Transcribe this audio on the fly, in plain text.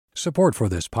Support for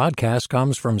this podcast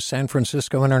comes from San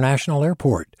Francisco International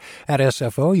Airport. At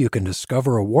SFO, you can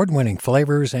discover award-winning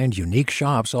flavors and unique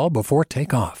shops all before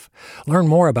takeoff. Learn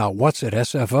more about what's at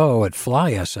SFO at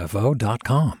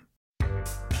flysfo.com.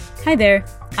 Hi there,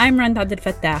 I'm Rand Abdel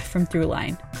Fattah from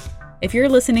Throughline. If you're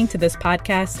listening to this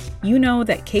podcast, you know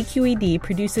that KQED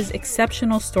produces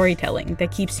exceptional storytelling that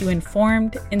keeps you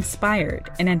informed, inspired,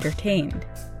 and entertained.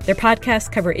 Their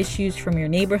podcasts cover issues from your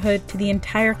neighborhood to the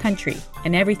entire country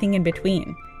and everything in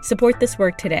between. Support this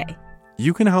work today.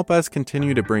 You can help us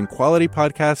continue to bring quality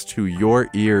podcasts to your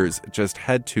ears. Just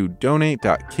head to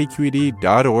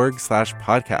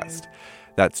donate.kqed.org/podcast.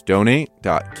 That's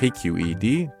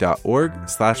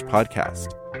donate.kqed.org/podcast.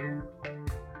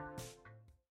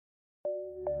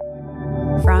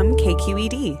 From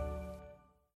KQED.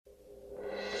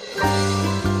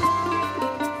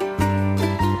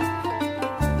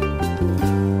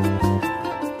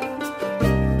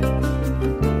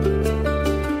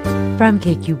 From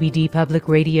KQED Public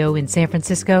Radio in San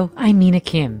Francisco, I'm Mina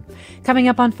Kim. Coming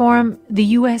up on Forum, the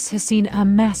U.S. has seen a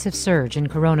massive surge in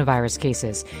coronavirus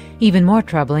cases. Even more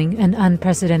troubling, an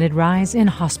unprecedented rise in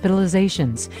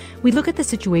hospitalizations. We look at the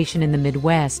situation in the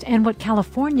Midwest and what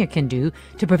California can do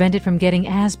to prevent it from getting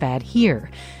as bad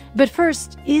here. But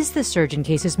first, is the surge in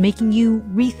cases making you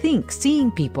rethink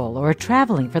seeing people or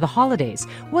traveling for the holidays?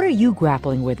 What are you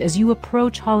grappling with as you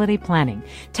approach holiday planning?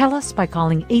 Tell us by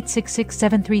calling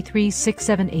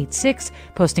 866-733-6786,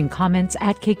 posting comments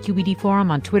at KQED Forum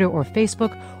on Twitter or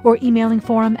Facebook, or emailing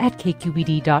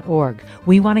forum@kqed.org.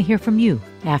 We want to hear from you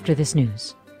after this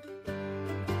news.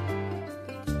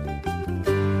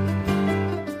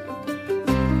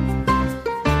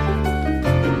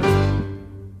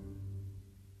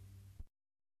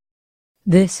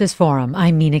 This is Forum.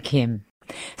 I'm Mina Kim.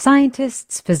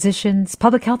 Scientists, physicians,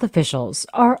 public health officials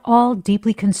are all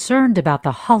deeply concerned about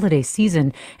the holiday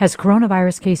season as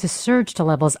coronavirus cases surge to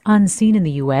levels unseen in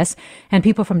the U.S., and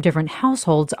people from different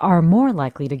households are more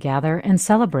likely to gather and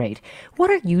celebrate. What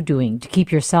are you doing to keep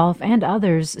yourself and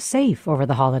others safe over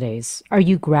the holidays? Are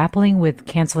you grappling with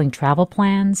canceling travel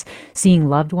plans, seeing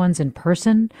loved ones in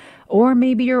person? Or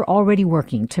maybe you're already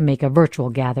working to make a virtual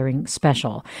gathering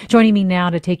special. Joining me now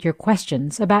to take your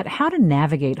questions about how to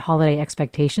navigate holiday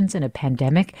expectations in a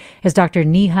pandemic is Dr.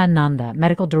 Neha Nanda,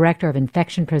 Medical Director of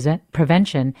Infection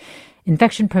Prevention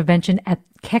at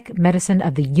Keck Medicine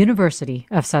of the University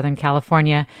of Southern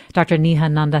California. Dr. Neha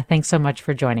Nanda, thanks so much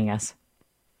for joining us.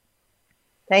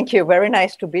 Thank you. Very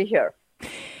nice to be here.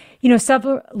 You know,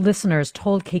 several listeners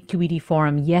told KQED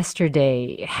Forum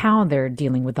yesterday how they're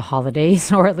dealing with the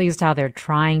holidays, or at least how they're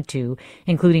trying to,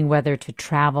 including whether to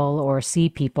travel or see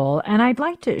people. And I'd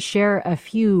like to share a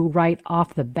few right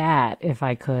off the bat, if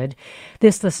I could.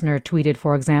 This listener tweeted,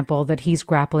 for example, that he's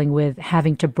grappling with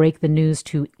having to break the news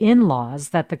to in-laws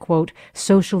that the, quote,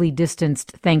 socially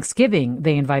distanced Thanksgiving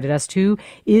they invited us to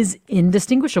is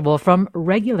indistinguishable from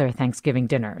regular Thanksgiving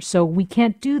dinner. So we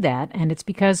can't do that, and it's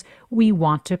because we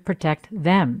want to protect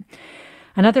them.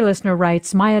 Another listener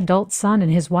writes, my adult son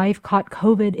and his wife caught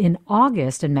COVID in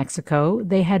August in Mexico.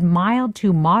 They had mild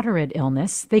to moderate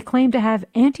illness. They claim to have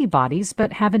antibodies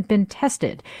but haven't been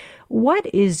tested. What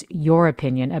is your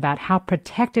opinion about how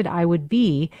protected I would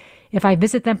be if I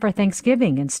visit them for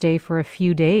Thanksgiving and stay for a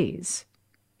few days?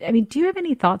 I mean, do you have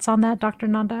any thoughts on that, Dr.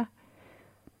 Nanda?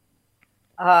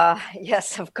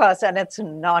 Yes, of course, and it's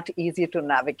not easy to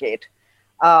navigate.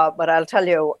 But I'll tell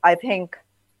you, I think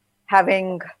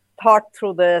having thought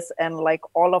through this, and like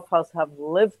all of us have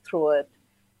lived through it,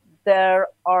 there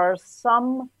are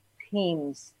some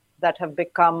themes that have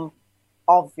become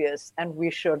obvious, and we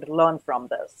should learn from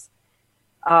this.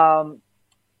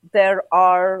 There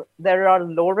are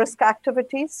low-risk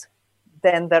activities,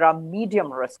 then there are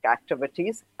medium-risk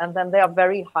activities, and then there are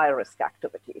very high-risk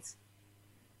activities.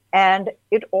 And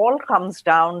it all comes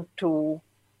down to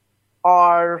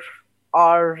our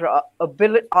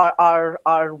ability,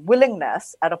 our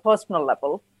willingness at a personal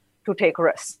level to take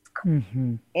risk.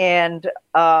 Mm-hmm. And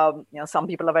some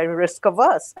people are very risk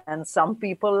averse, and some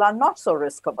people are not so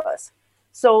risk averse.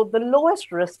 So the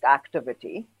lowest risk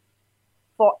activity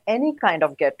for any kind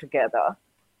of get together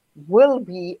will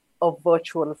be a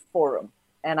virtual forum.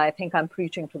 And I think I'm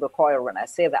preaching to the choir when I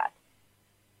say that.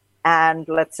 And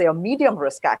let's say a medium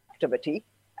risk activity,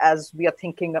 as we are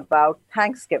thinking about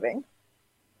Thanksgiving,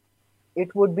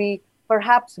 it would be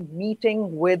perhaps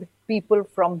meeting with people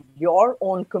from your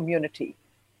own community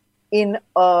in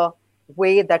a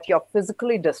way that you're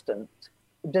physically distanced,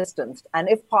 and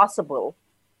if possible,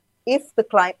 if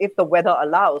the weather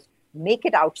allows, make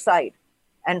it outside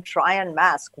and try and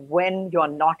mask when you're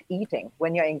not eating.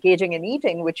 When you're engaging in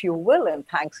eating, which you will in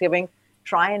Thanksgiving,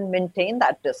 try and maintain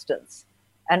that distance.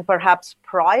 And perhaps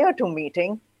prior to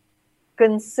meeting,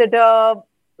 consider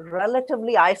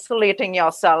relatively isolating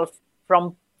yourself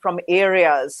from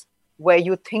areas where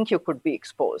you think you could be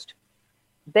exposed.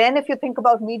 Then if you think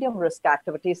about medium risk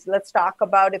activities, let's talk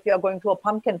about if you're going to a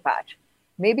pumpkin patch.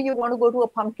 Maybe you want to go to a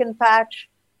pumpkin patch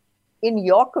in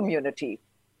your community,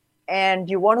 and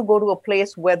you want to go to a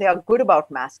place where they are good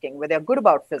about masking, where they're good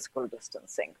about physical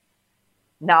distancing.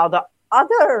 Now, the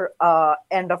other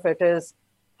end of it is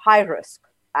high risk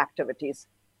activities.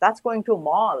 That's going to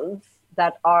malls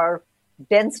that are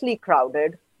densely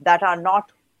crowded, that are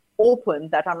not open,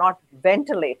 that are not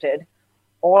ventilated,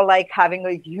 or like having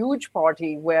a huge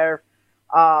party where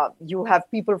you have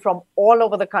people from all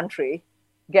over the country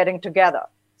getting together.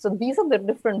 So these are the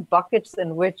different buckets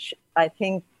in which I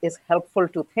think is helpful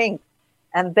to think,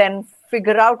 and then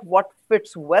figure out what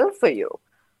fits well for you.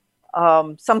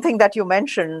 Something that you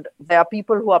mentioned, there are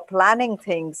people who are planning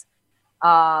things,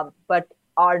 but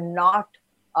are not,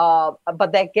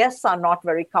 but their guests are not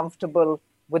very comfortable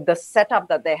with the setup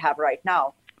that they have right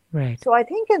now. Right. So I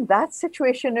think in that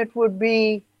situation, it would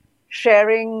be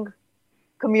sharing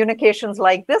communications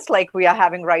like this, like we are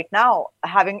having right now,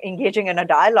 engaging in a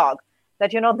dialogue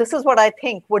that, this is what I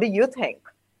think. What do you think?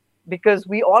 Because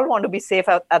we all want to be safe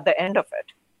at the end of it.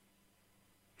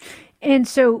 And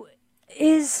so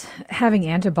is having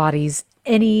antibodies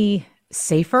any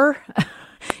safer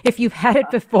if you've had it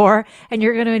before and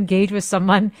you're going to engage with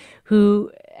someone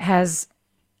who has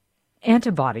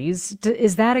antibodies?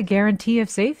 Is that a guarantee of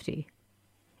safety?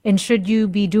 And should you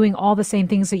be doing all the same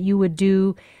things that you would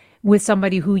do with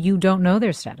somebody who you don't know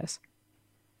their status?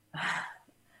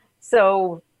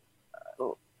 So,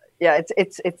 yeah,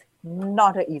 it's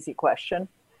not an easy question.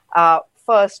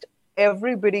 First,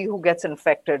 everybody who gets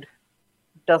infected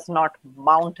does not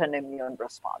mount an immune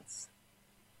response.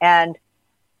 And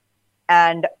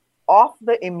of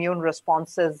the immune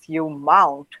responses you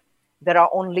mount, there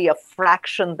are only a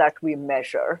fraction that we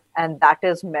measure, and that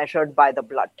is measured by the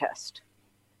blood test.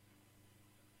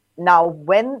 Now,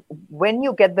 when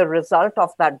you get the result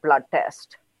of that blood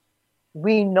test,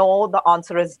 we know the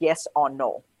answer is yes or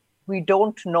no. We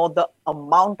don't know the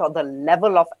amount or the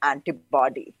level of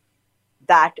antibody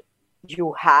that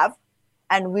you have,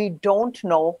 and we don't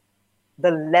know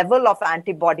the level of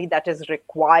antibody that is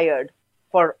required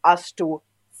for us to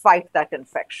fight that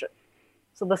infection.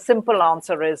 So the simple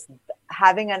answer is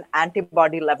having an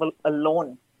antibody level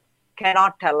alone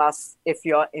cannot tell us if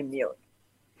you're immune.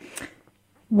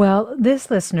 Well, this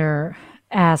listener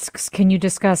asks, can you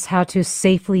discuss how to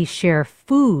safely share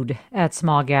food at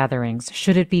small gatherings?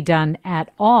 Should it be done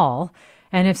at all?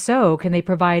 And if so, can they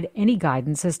provide any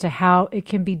guidance as to how it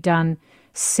can be done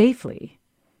safely?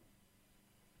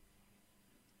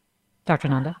 Dr.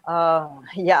 Nanda?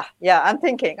 Yeah, I'm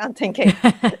thinking.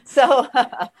 So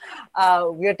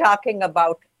we're talking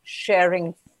about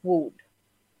sharing food.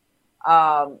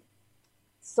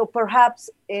 So perhaps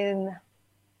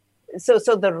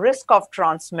so the risk of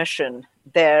transmission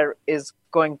there is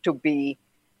going to be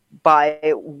by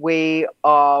way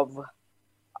of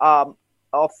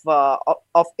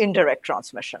indirect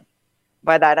transmission.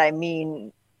 By that I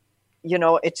mean,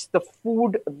 it's the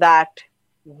food that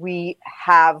we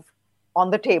have on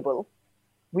the table.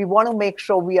 We want to make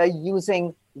sure we are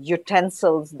using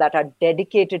utensils that are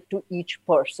dedicated to each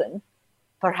person,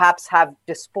 perhaps have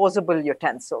disposable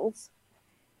utensils.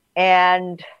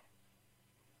 And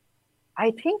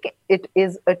I think it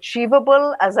is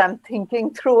achievable as I'm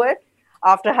thinking through it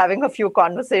after having a few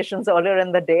conversations earlier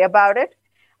in the day about it.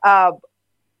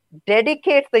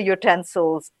 Dedicate the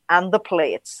utensils and the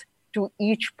plates to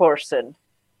each person.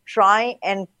 Try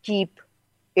and keep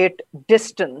it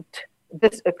distant.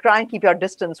 Try and keep your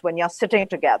distance when you're sitting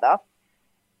together.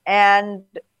 And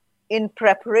in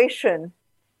preparation,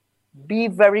 be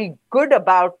very good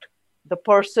about the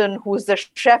person who's the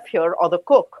chef here or the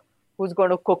cook who's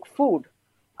going to cook food.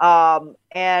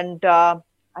 And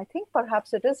I think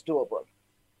perhaps it is doable.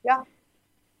 Yeah.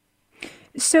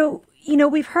 So,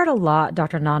 we've heard a lot,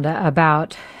 Dr. Nanda,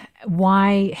 about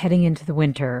why heading into the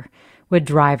winter would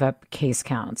drive up case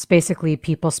counts. Basically,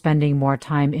 people spending more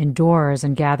time indoors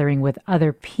and gathering with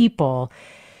other people,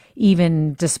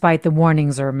 even despite the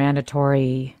warnings or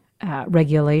mandatory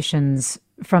regulations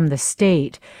from the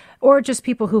state, or just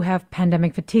people who have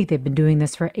pandemic fatigue. They've been doing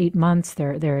this for 8 months.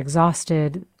 They're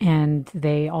exhausted, and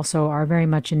they also are very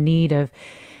much in need of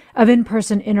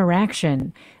in-person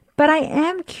interaction. But I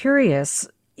am curious,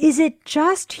 is it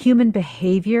just human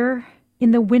behavior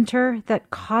in the winter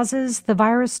that causes the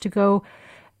virus to go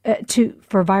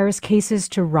for virus cases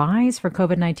to rise, for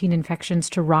COVID-19 infections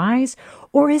to rise?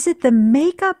 Or is it the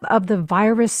makeup of the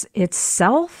virus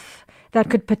itself that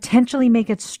could potentially make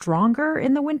it stronger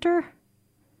in the winter?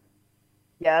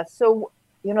 Yeah, so,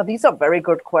 these are very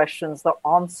good questions, the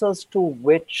answers to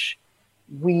which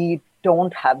we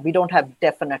don't have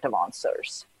definitive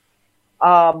answers.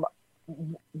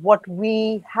 What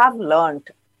we have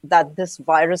learned that this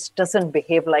virus doesn't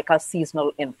behave like a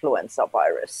seasonal influenza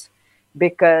virus.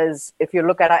 Because if you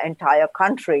look at our entire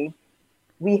country,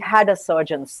 we had a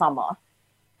surge in summer.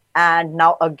 And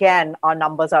now again, our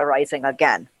numbers are rising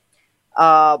again.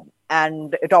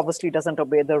 And it obviously doesn't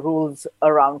obey the rules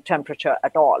around temperature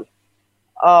at all.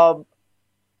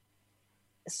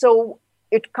 So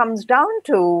it comes down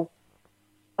to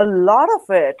a lot of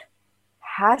it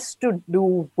has to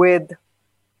do with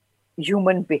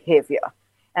human behavior.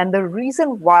 And the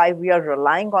reason why we are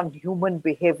relying on human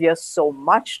behavior so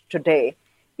much today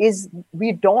is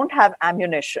we don't have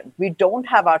ammunition. We don't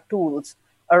have our tools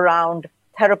around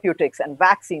therapeutics and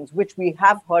vaccines, which we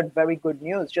have heard very good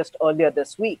news just earlier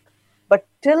this week. But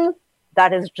till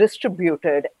that is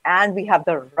distributed and we have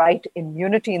the right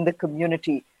immunity in the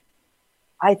community,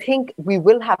 I think we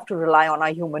will have to rely on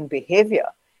our human behavior.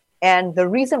 And the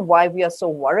reason why we are so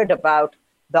worried about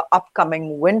the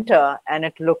upcoming winter and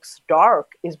it looks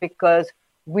dark is because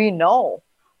we know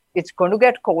it's going to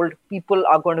get cold. People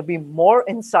are going to be more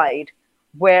inside,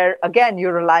 where again, you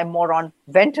rely more on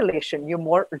ventilation. You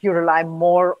rely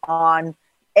more on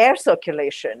air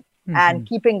circulation, and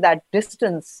keeping that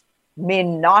distance may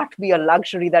not be a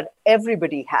luxury that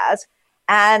everybody has.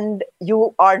 And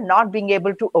you are not being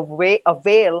able to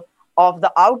avail of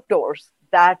the outdoors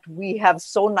that we have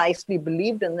so nicely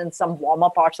believed in some warmer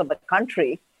parts of the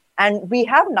country. And we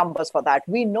have numbers for that.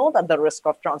 We know that the risk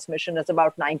of transmission is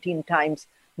about 19 times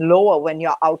lower when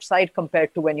you're outside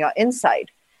compared to when you're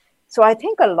inside. So I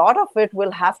think a lot of it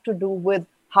will have to do with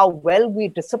how well we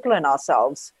discipline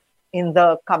ourselves in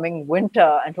the coming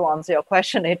winter. And to answer your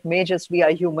question, it may just be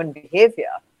a human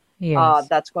behavior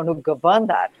that's going to govern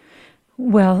that.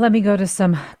 Well, let me go to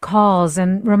some calls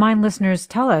and remind listeners,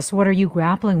 tell us, what are you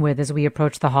grappling with as we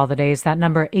approach the holidays? That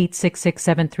number,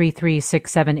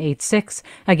 866-733-6786.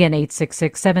 Again,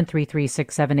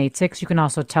 866-733-6786. You can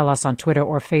also tell us on Twitter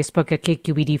or Facebook at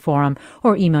KQED Forum,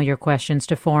 or email your questions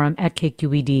to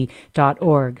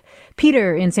forum@kqed.org.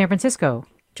 Peter in San Francisco,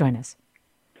 join us.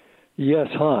 Yes,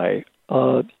 hi.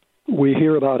 We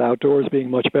hear about outdoors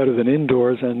being much better than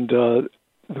indoors, and the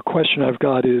question I've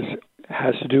got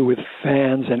has to do with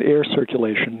fans and air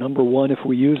circulation. Number one, if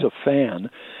we use a fan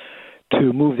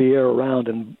to move the air around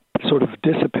and sort of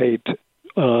dissipate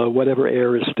whatever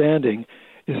air is standing,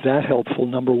 is that helpful,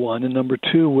 number one? And number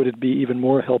two, would it be even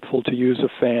more helpful to use a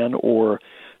fan or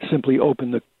simply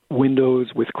open the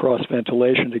windows with cross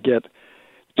ventilation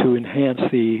to enhance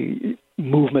the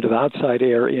movement of outside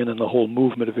air in and the whole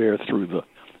movement of air through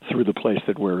the place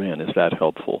that we're in? Is that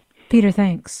helpful? Peter,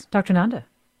 thanks. Dr. Nanda.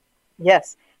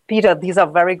 Yes. Peter, these are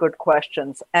very good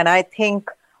questions. And I think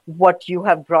what you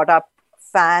have brought up,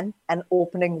 fan and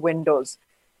opening windows,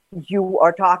 you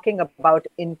are talking about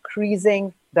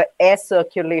increasing the air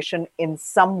circulation in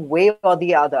some way or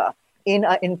the other in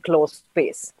an enclosed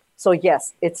space. So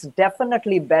yes, it's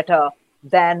definitely better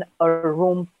than a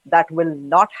room that will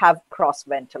not have cross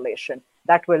ventilation,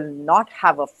 that will not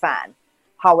have a fan.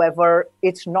 However,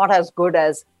 it's not as good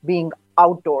as being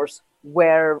outdoors,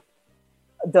 where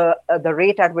the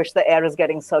rate at which the air is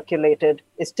getting circulated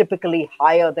is typically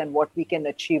higher than what we can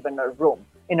achieve in a room,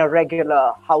 in a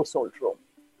regular household room.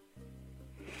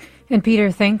 And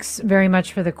Peter, thanks very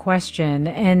much for the question.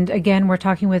 And again, we're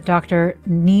talking with Dr.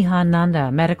 Neha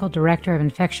Nanda, Medical Director of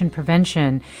Infection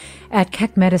Prevention at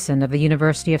Keck Medicine of the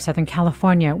University of Southern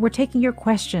California. We're taking your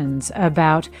questions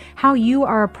about how you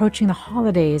are approaching the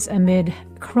holidays amid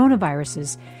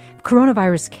coronavirus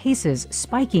cases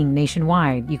spiking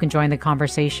nationwide. You can join the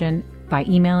conversation by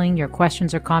emailing your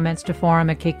questions or comments to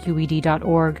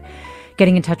forum@kqed.org,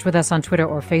 getting in touch with us on Twitter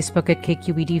or Facebook at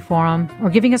KQED Forum,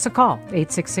 or giving us a call,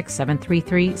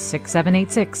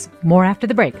 866-733-6786. More after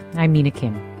the break. I'm Mina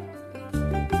Kim.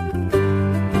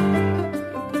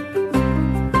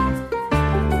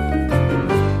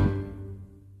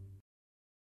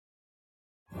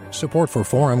 Support for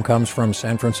Forum comes from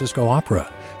San Francisco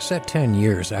Opera. Set 10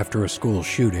 years after a school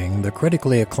shooting, the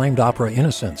critically acclaimed opera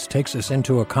Innocence takes us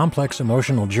into a complex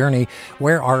emotional journey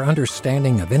where our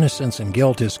understanding of innocence and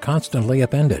guilt is constantly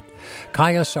upended.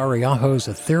 Kaya Sariaho's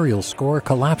ethereal score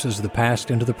collapses the past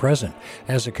into the present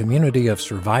as a community of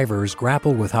survivors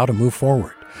grapple with how to move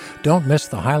forward. Don't miss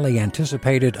the highly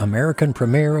anticipated American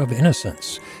premiere of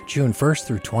Innocence, June 1st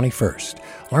through 21st.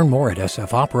 Learn more at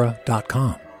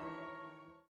sfopera.com.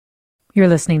 You're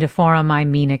listening to Forum.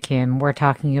 I'm Mina Kim. We're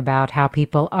talking about how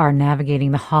people are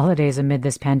navigating the holidays amid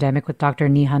this pandemic with Dr.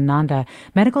 Neha Nanda,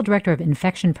 Medical Director of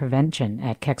Infection Prevention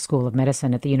at Keck School of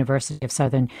Medicine at the University of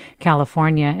Southern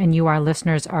California. And you, our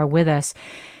listeners, are with us.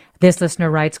 This listener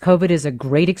writes, COVID is a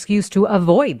great excuse to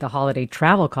avoid the holiday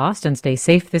travel cost and stay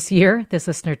safe this year. This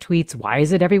listener tweets, why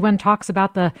is it everyone talks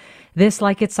about this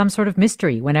like it's some sort of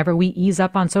mystery? Whenever we ease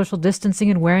up on social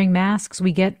distancing and wearing masks,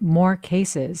 we get more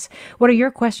cases. What are your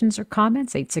questions or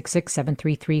comments?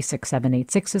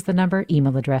 866-733-6786 is the number.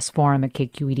 Email address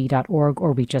forum@kqed.org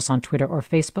or reach us on Twitter or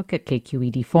Facebook at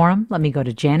KQED Forum. Let me go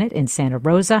to Janet in Santa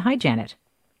Rosa. Hi, Janet.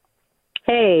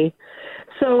 Hey.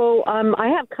 So I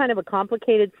have kind of a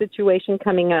complicated situation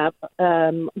coming up.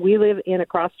 We live in a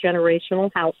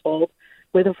cross-generational household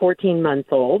with a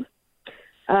 14-month-old.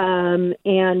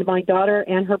 And my daughter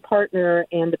and her partner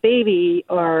and the baby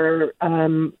are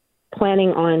planning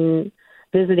on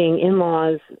visiting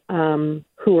in-laws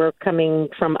who are coming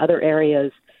from other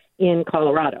areas in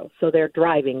Colorado. So they're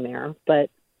driving there, but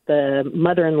the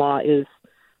mother-in-law is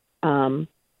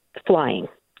flying.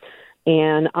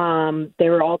 And they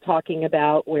were all talking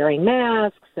about wearing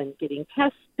masks and getting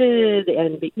tested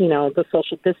and, the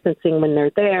social distancing when they're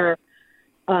there.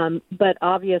 But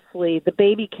obviously the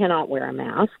baby cannot wear a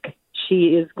mask. She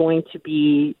is going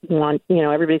to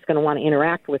everybody's going to want to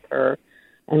interact with her.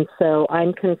 And so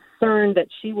I'm concerned that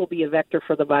she will be a vector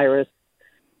for the virus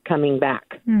coming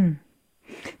back.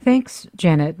 Thanks,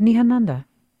 Janet. Neha Nanda.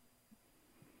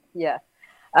 Yeah.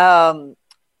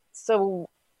 So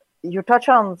you touch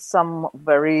on some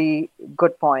very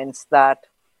good points that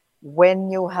when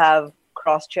you have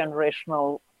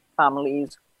cross-generational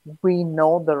families, we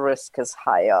know the risk is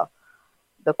higher.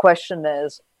 The question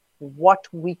is what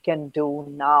we can do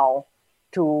now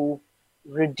to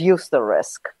reduce the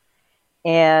risk.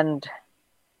 And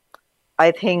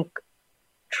I think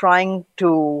trying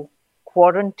to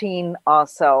quarantine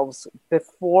ourselves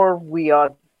before we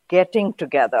are getting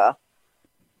together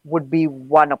would be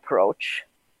one approach.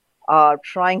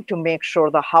 Trying to make sure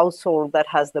the household that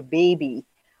has the baby,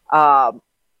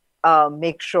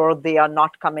 make sure they are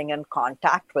not coming in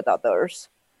contact with others.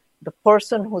 The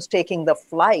person who's taking the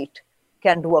flight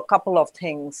can do a couple of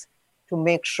things to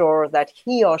make sure that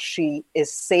he or she is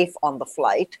safe on the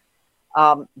flight.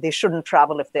 They shouldn't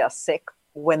travel if they are sick.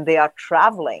 When they are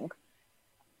traveling,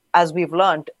 as we've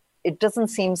learned, it doesn't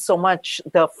seem so much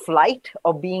the flight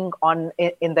or being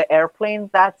in the airplane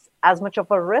that's as much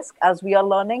of a risk as we are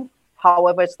learning.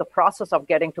 However, it's the process of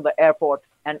getting to the airport.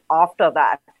 And after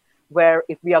that, where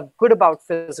if we are good about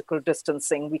physical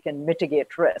distancing, we can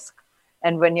mitigate risk.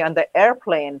 And when you're in the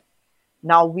airplane,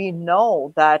 now we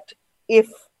know that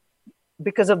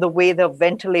because of the way the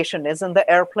ventilation is in the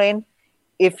airplane,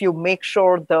 if you make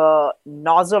sure the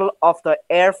nozzle of the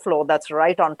airflow that's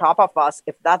right on top of us,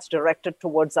 if that's directed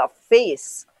towards our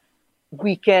face,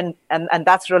 we can, and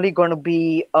that's really going to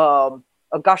be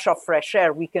a gush of fresh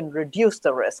air, we can reduce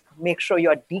the risk. Make sure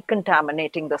you're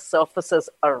decontaminating the surfaces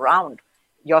around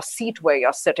your seat where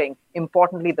you're sitting,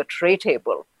 importantly, the tray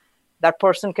table. That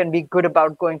person can be good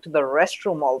about going to the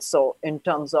restroom also in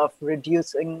terms of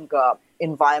reducing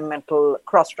environmental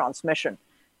cross-transmission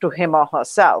to him or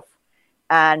herself.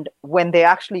 And when they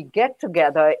actually get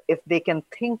together, if they can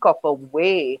think of a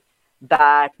way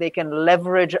that they can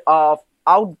leverage of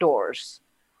outdoors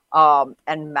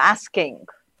and masking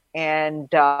and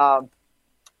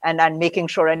making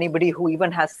sure anybody who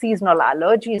even has seasonal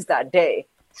allergies that day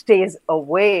stays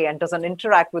away and doesn't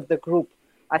interact with the group,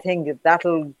 I think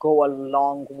that'll go a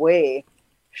long way,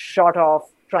 short of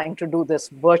trying to do this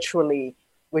virtually,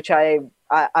 which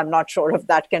I'm not sure if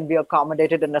that can be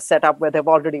accommodated in a setup where they've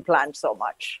already planned so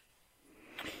much.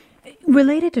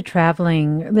 Related to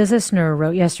traveling, this listener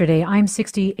wrote yesterday, I'm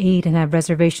 68 and have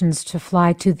reservations to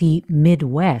fly to the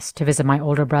Midwest to visit my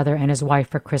older brother and his wife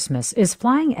for Christmas. Is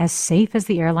flying as safe as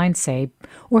the airlines say,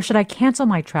 or should I cancel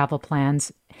my travel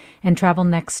plans and travel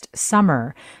next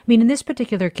summer? I mean, in this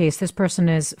particular case, this person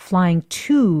is flying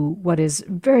to what is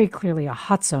very clearly a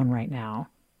hot zone right now.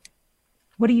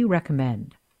 What do you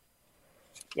recommend?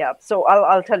 Yeah, so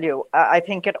I'll tell you, I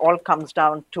think it all comes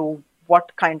down to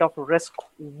what kind of risk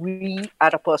we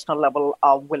at a personal level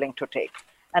are willing to take.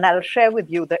 And I'll share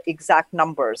with you the exact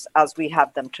numbers as we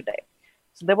have them today.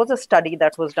 So there was a study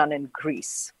that was done in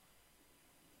Greece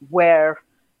where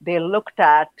they looked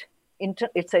at,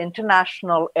 it's an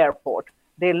international airport.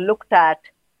 They looked at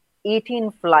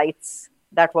 18 flights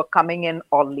that were coming in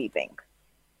or leaving.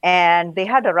 And they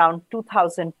had around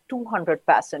 2,200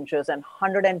 passengers and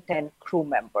 110 crew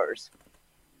members.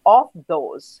 Of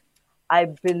those, I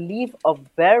believe a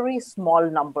very small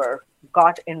number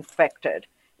got infected.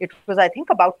 It was, I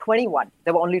think, about 21.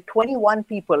 There were only 21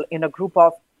 people in a group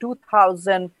of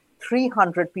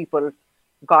 2,300 people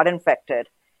got infected,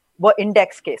 were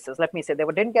index cases. Let me say,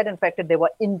 didn't get infected, they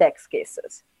were index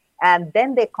cases. And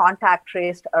then they contact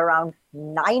traced around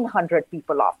 900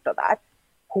 people after that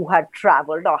who had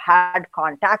traveled or had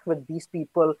contact with these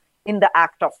people in the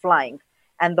act of flying.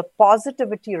 And the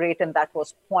positivity rate in that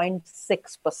was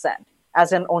 0.6%,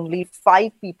 as in only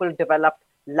 5 people developed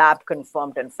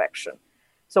lab-confirmed infection.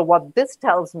 So what this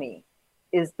tells me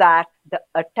is that the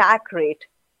attack rate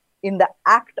in the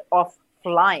act of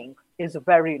flying is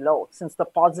very low, since the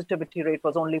positivity rate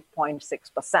was only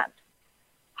 0.6%.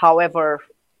 However,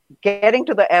 getting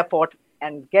to the airport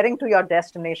and getting to your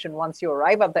destination once you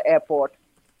arrive at the airport,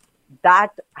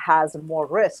 that has more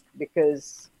risk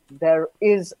because there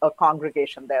is a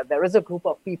congregation there. There is a group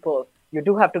of people. You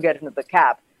do have to get into the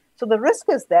cab. So the risk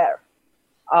is there,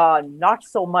 not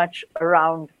so much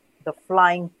around the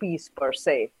flying piece per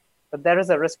se, but there is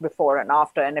a risk before and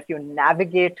after. And if you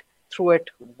navigate through it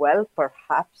well,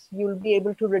 perhaps you'll be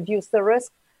able to reduce the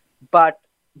risk, but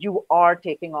you are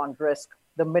taking on risk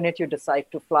the minute you decide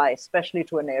to fly, especially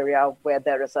to an area where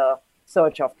there is a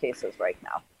surge of cases right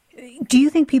now. Do you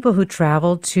think people who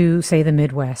travel to, say, the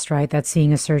Midwest, right, that's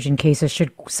seeing a surge in cases,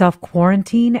 should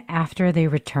self-quarantine after they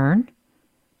return?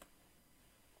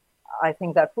 I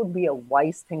think that would be a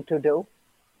wise thing to do.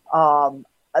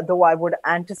 Though I would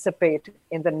anticipate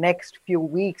in the next few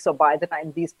weeks or by the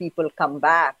time these people come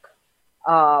back,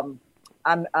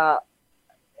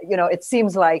 it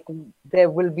seems like there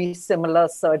will be similar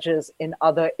surges in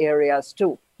other areas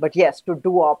too. But yes, to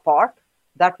do our part,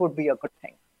 that would be a good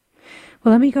thing.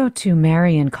 Well, let me go to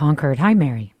Mary in Concord. Hi,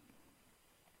 Mary.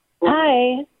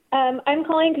 Hi. I'm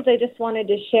calling because I just wanted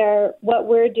to share what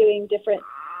we're doing different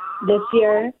this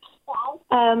year.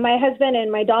 My husband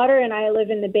and my daughter and I live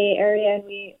in the Bay Area, and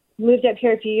we moved up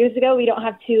here a few years ago. We don't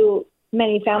have too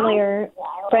many family or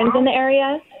friends in the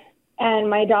area, and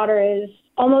my daughter is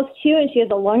almost 2, and she has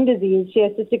a lung disease. She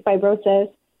has cystic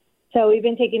fibrosis. So we've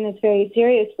been taking this very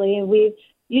seriously, and we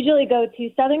usually go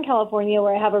to Southern California,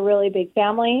 where I have a really big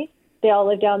family. They all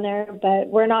live down there, but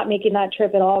we're not making that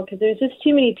trip at all because there's just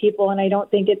too many people, and I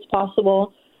don't think it's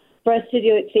possible for us to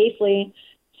do it safely.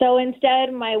 So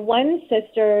instead, my one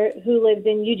sister who lives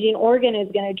in Eugene, Oregon, is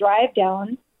going to drive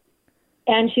down,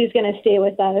 and she's going to stay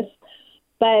with us.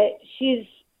 But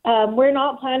we're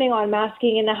not planning on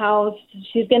masking in the house.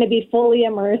 She's going to be fully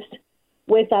immersed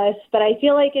with us. But I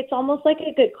feel like it's almost like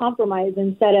a good compromise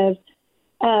instead of,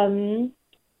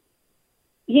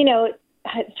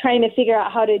 trying to figure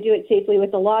out how to do it safely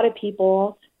with a lot of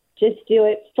people. Just do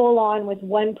it full on with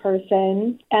one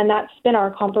person. And that's been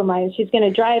our compromise. She's going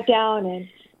to drive down and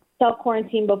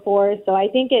self-quarantine before. So I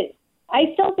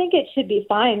still think it should be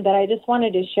fine, but I just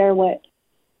wanted to share what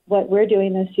we're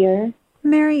doing this year.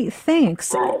 Mary,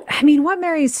 thanks. I mean, what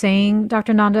Mary's saying,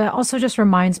 Dr. Nanda, also just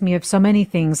reminds me of so many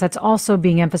things that's also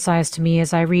being emphasized to me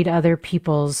as I read other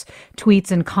people's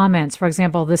tweets and comments. For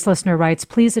example, this listener writes,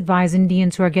 please advise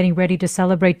Indians who are getting ready to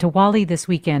celebrate Diwali this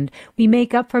weekend. We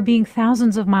make up for being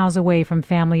thousands of miles away from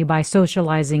family by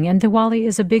socializing, and Diwali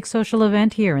is a big social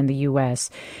event here in the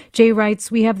U.S. Jay writes,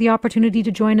 we have the opportunity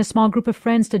to join a small group of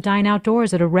friends to dine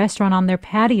outdoors at a restaurant on their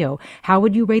patio. How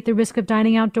would you rate the risk of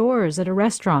dining outdoors at a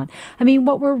restaurant? I mean,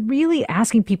 what we're really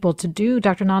asking people to do,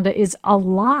 Dr. Nanda, is a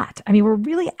lot. I mean, we're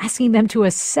really asking them to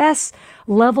assess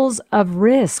levels of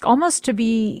risk, almost to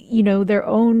be, their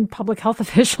own public health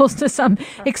officials to some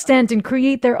extent and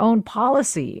create their own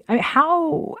policy. I mean,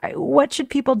 what should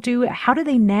people do? How do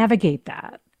they navigate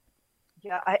that?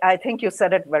 Yeah, I think you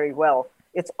said it very well.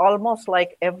 It's almost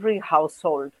like every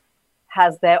household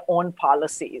has their own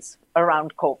policies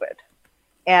around COVID.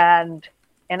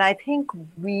 And I think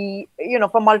we,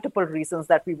 for multiple reasons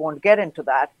that we won't get into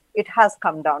that, it has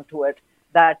come down to it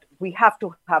that we have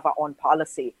to have our own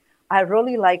policy. I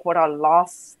really like what our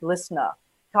last listener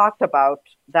talked about,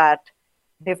 that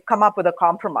they've come up with a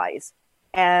compromise.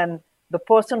 And the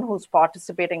person who's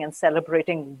participating and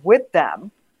celebrating with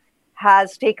them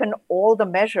has taken all the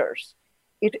measures.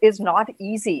 It is not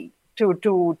easy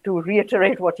to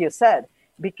reiterate what you said,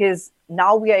 because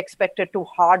now we are expected to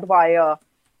hardwire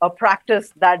a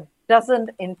practice that doesn't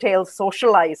entail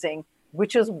socializing,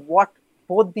 which is what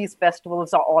both these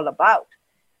festivals are all about.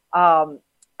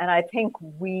 And I think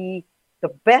the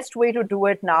best way to do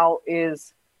it now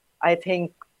is,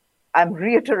 I'm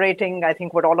reiterating, I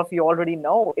think what all of you already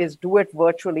know, is do it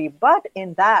virtually. But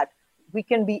in that, we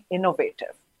can be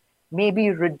innovative. maybe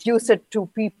reduce it to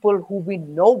people who we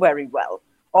know very well,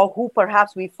 or who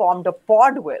perhaps we formed a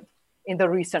pod with in the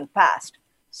recent past.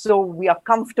 So we are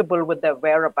comfortable with their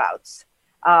whereabouts.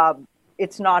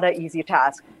 It's not an easy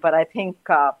task, but I think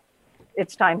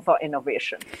it's time for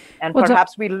innovation. And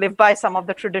perhaps we live by some of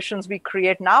the traditions we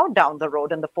create now down the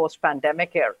road in the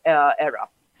post-pandemic era.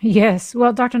 Yes.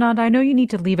 Well, Dr. Nanda, I know you need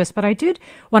to leave us, but I did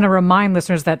want to remind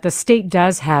listeners that the state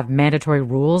does have mandatory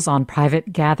rules on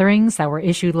private gatherings that were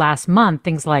issued last month.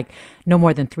 Things like no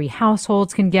more than 3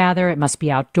 households can gather. It must be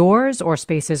outdoors or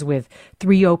spaces with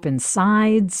 3 open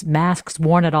sides, masks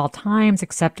worn at all times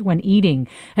except when eating.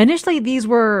 Initially, these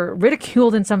were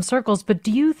ridiculed in some circles, but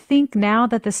do you think now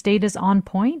that the state is on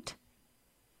point?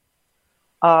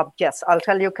 Yes, I'll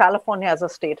tell you, California as a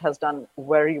state has done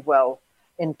very well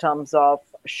in terms of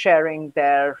sharing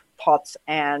their thoughts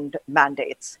and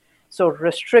mandates. So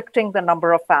restricting the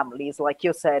number of families, like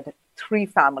you said, 3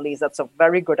 families, that's a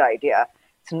very good idea.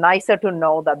 It's nicer to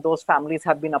know that those families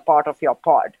have been a part of your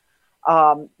pod.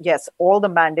 Yes, all the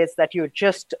mandates that you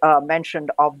just mentioned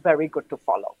are very good to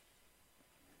follow.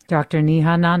 Dr.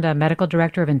 Neha Nanda, Medical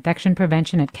Director of Infection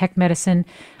Prevention at Keck Medicine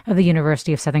of the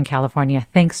University of Southern California.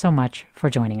 Thanks so much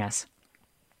for joining us.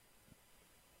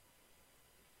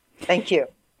 Thank you.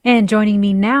 And joining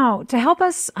me now to help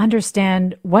us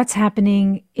understand what's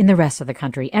happening in the rest of the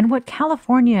country and what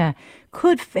California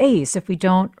could face if we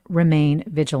don't remain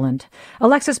vigilant.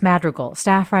 Alexis Madrigal,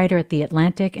 staff writer at The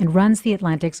Atlantic and runs The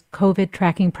Atlantic's COVID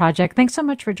tracking project. Thanks so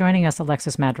much for joining us,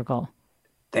 Alexis Madrigal.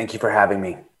 Thank you for having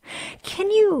me.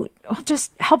 Can you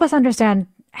just help us understand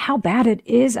how bad it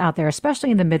is out there,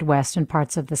 especially in the Midwest and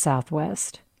parts of the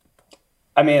Southwest?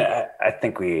 I mean, I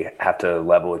think we have to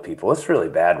level with people. It's really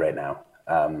bad right now.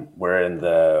 We're in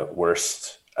the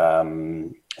worst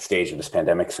stage of this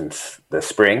pandemic since the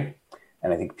spring,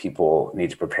 and I think people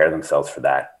need to prepare themselves for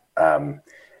that.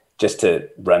 Just to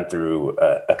run through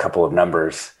a couple of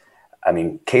numbers, I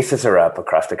mean, cases are up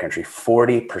across the country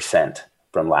 40%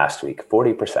 from last week,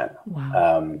 40%.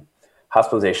 Wow.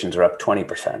 Hospitalizations are up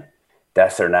 20%.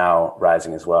 Deaths are now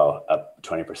rising as well, up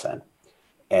 20%.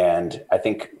 And I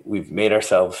think we've made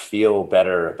ourselves feel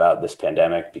better about this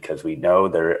pandemic because we know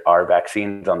there are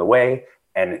vaccines on the way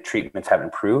and treatments have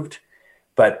improved.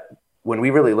 But when we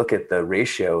really look at the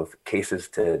ratio of cases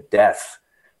to deaths,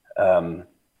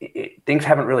 things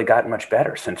haven't really gotten much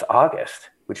better since August,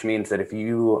 which means that if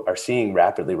you are seeing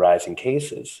rapidly rising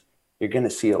cases, you're going to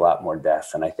see a lot more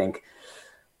deaths. And I think,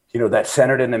 that's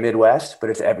centered in the Midwest, but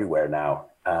it's everywhere now.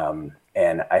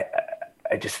 And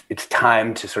it's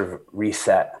time to sort of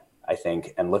reset, I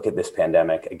think, and look at this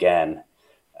pandemic again,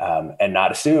 and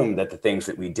not assume that the things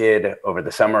that we did over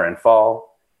the summer and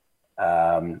fall,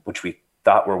 which we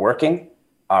thought were working,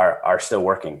 are still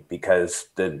working, because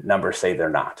the numbers say they're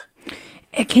not.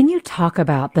 Can you talk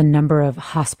about the number of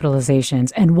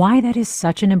hospitalizations and why that is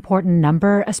such an important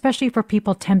number, especially for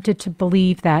people tempted to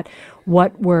believe that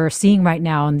what we're seeing right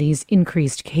now in these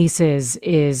increased cases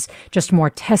is just more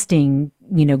testing,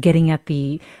 getting at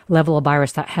the level of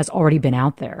virus that has already been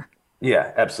out there?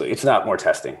 Yeah, absolutely. It's not more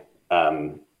testing.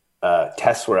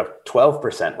 Tests were up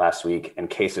 12% last week and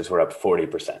cases were up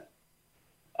 40%.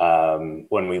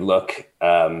 When we look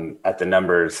at the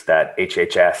numbers that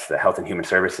HHS, the Health and Human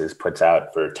Services, puts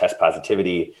out for test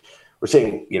positivity, we're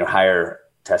seeing higher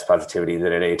test positivity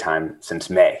than at any time since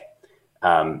May.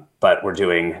 But we're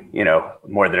doing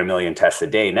more than 1 million tests a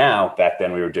day now. Back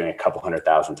then we were doing a couple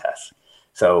 100,000 tests.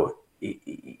 So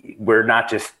we're not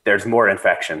just, there's more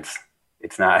infections.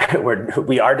 It's not,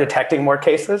 we are detecting more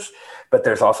cases, but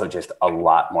there's also just a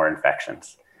lot more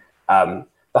infections.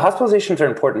 The hospitalizations are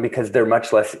important because they're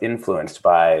much less influenced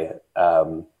by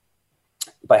how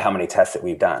many tests that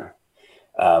we've done.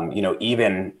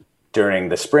 Even during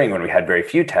the spring when we had very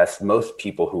few tests, most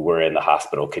people who were in the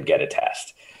hospital could get a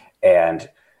test. And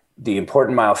the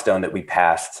important milestone that we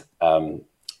passed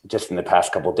just in the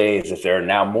past couple of days is there are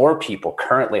now more people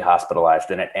currently hospitalized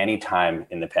than at any time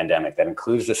in the pandemic. That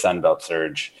includes the Sunbelt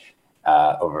surge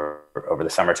over the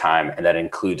summertime, and that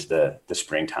includes the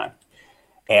springtime.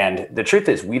 And the truth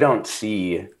is, we don't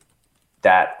see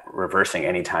that reversing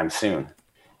anytime soon.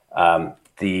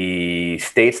 The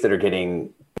states that are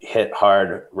getting hit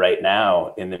hard right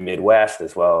now in the Midwest,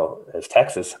 as well as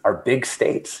Texas, are big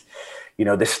states.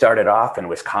 This started off in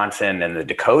Wisconsin and the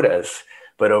Dakotas,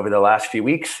 but over the last few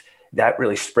weeks, that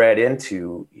really spread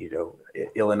into,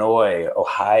 Illinois,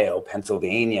 Ohio,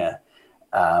 Pennsylvania.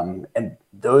 And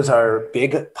those are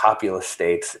big populous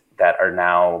states that are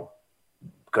now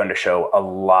going to show a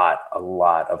lot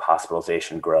of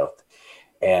hospitalization growth.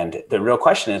 And the real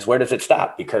question is, where does it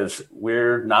stop? Because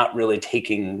we're not really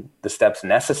taking the steps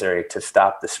necessary to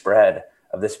stop the spread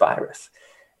of this virus.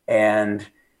 And,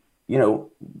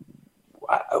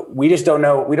 we just don't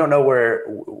know. We don't know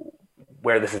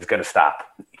where this is going to stop.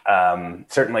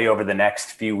 Certainly over the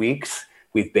next few weeks,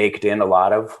 we've baked in a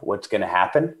lot of what's going to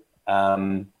happen.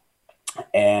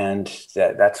 And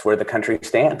that's where the country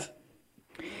stands.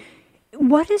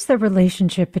 What is the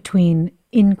relationship between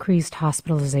increased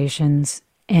hospitalizations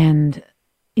and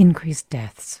increased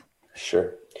deaths?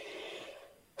 Sure.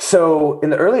 So in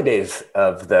the early days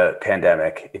of the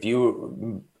pandemic,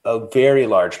 a very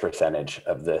large percentage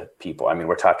of the people, I mean,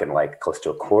 we're talking like close to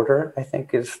a quarter, I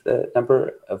think is the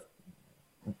number of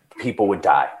people would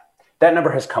die. That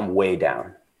number has come way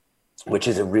down, which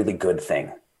is a really good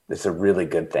thing. It's a really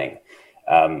good thing.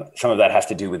 Some of that has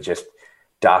to do with just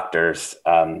doctors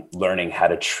learning how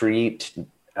to treat,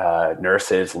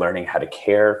 nurses learning how to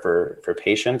care for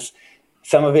patients.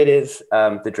 Some of it is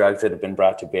the drugs that have been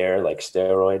brought to bear, like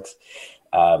steroids.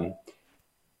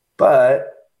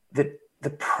 But the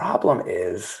problem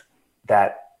is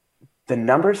that the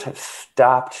numbers have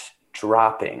stopped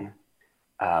dropping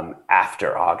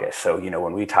after August. So,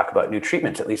 when we talk about new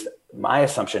treatments, at least my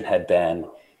assumption had been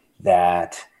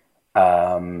that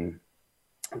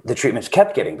the treatments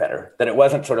kept getting better, that it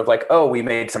wasn't sort of like, oh, we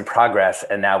made some progress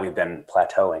and now we've been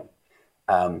plateauing.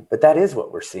 But that is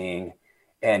what we're seeing.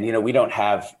 And, we don't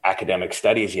have academic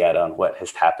studies yet on what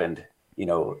has happened,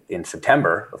 in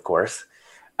September, of course.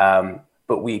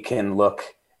 But we can look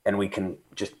and we can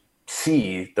just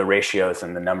see the ratios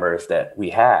and the numbers that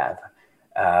we have.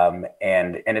 And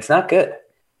it's not good.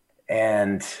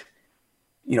 And,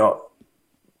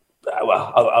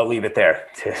 I'll leave it there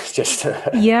to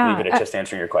leave it at just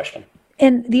answering your question.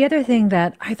 And the other thing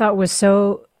that I thought was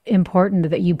so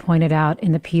important that you pointed out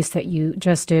in the piece that you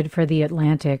just did for The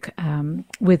Atlantic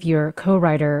with your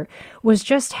co-writer was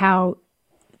just how,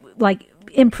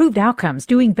 improved outcomes,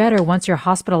 doing better once you're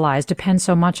hospitalized depends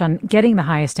so much on getting the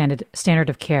highest standard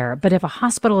of care. But if a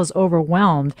hospital is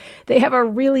overwhelmed, they have a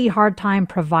really hard time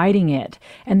providing it.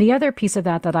 And the other piece of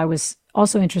that I was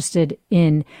also interested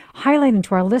in highlighting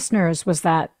to our listeners was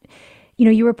that,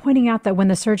 you were pointing out that when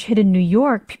the surge hit in New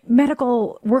York,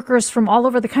 medical workers from all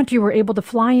over the country were able to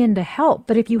fly in to help.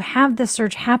 But if you have this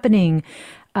surge happening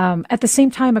at the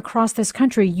same time across this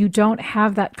country, you don't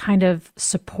have that kind of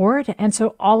support. And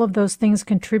so all of those things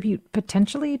contribute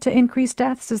potentially to increased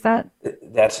deaths. Is that?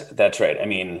 That's right. I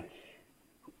mean,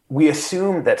 we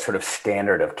assume that sort of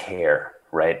standard of care,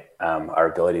 right?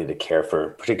 Our ability to care for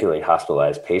particularly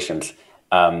hospitalized patients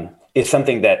is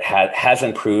something that has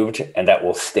improved and that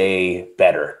will stay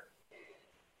better.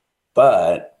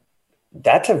 But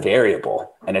that's a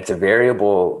variable, and it's a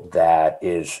variable that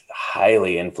is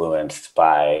highly influenced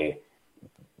by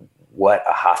what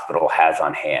a hospital has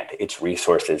on hand, its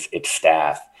resources, its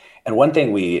staff. And one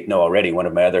thing we know already, one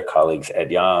of my other colleagues,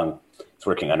 Ed Young, is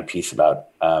working on a piece about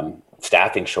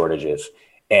staffing shortages,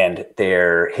 and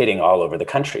they're hitting all over the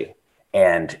country.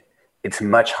 And it's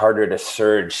much harder to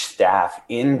surge staff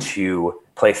into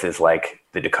places like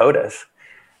the Dakotas.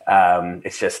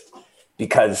 It's just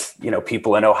because,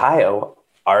 people in Ohio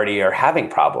already are having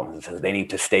problems, so they need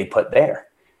to stay put there,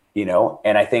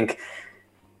 And I think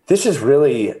this is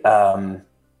really a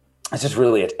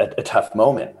tough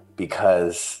moment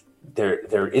because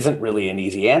there isn't really an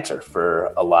easy answer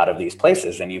for a lot of these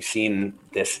places. And you've seen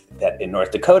that in North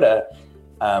Dakota,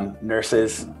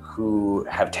 nurses who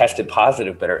have tested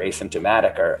positive but are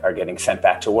asymptomatic are getting sent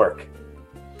back to work.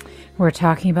 We're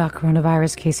talking about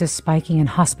coronavirus cases spiking and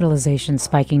hospitalizations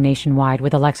spiking nationwide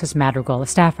with Alexis Madrigal, a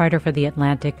staff writer for The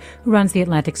Atlantic, who runs The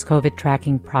Atlantic's COVID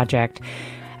tracking project.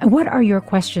 And what are your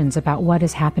questions about what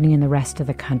is happening in the rest of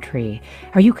the country?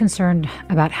 Are you concerned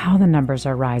about how the numbers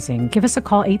are rising? Give us a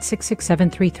call,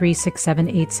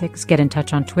 866-733-6786. Get in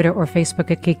touch on Twitter or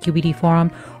Facebook at KQED Forum,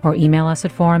 or email us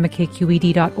at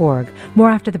forum@kqed.org.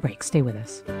 More after the break. Stay with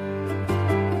us.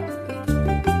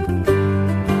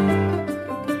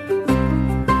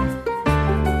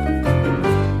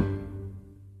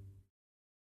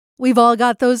 We've all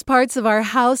got those parts of our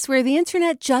house where the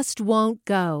internet just won't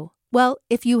go. Well,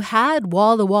 if you had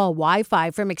wall-to-wall Wi-Fi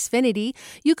from Xfinity,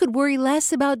 you could worry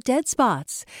less about dead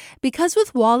spots. Because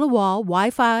with wall-to-wall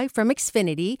Wi-Fi from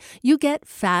Xfinity, you get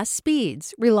fast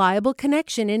speeds, reliable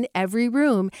connection in every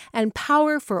room, and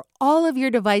power for all of your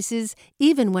devices,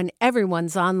 even when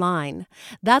everyone's online.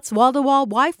 That's wall-to-wall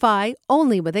Wi-Fi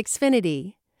only with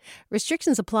Xfinity.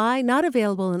 Restrictions apply, not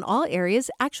available in all areas.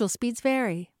 Actual speeds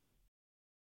vary.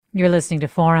 You're listening to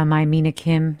Forum. I'm Mina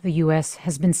Kim. The U.S.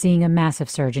 has been seeing a massive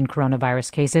surge in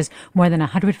coronavirus cases, more than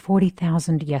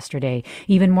 140,000 yesterday.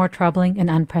 Even more troubling, an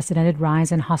unprecedented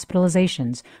rise in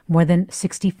hospitalizations, more than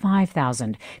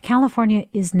 65,000. California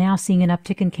is now seeing an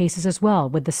uptick in cases as well,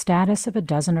 with the status of a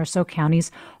dozen or so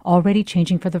counties already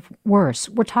changing for the worse.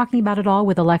 We're talking about it all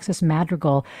with Alexis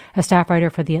Madrigal, a staff writer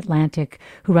for The Atlantic,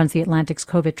 who runs The Atlantic's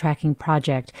COVID tracking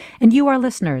project. And you, our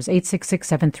listeners,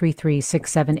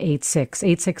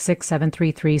 866-733-6786,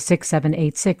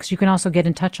 866-733-6786. You can also get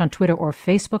in touch on Twitter or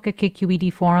Facebook at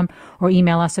KQED Forum, or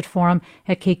email us at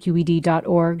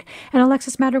forum@kqed.org. And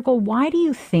Alexis Madrigal, why do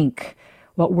you think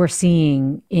what we're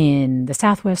seeing in the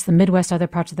Southwest, the Midwest, other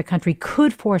parts of the country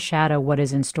could foreshadow what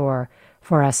is in store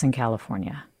for us in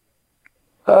California?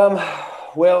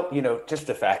 Well, just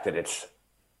the fact that it's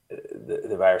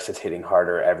the virus is hitting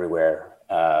harder everywhere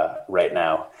right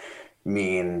now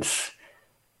means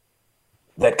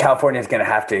that California is going to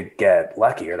have to get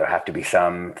lucky, or there'll have to be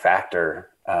some factor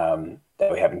that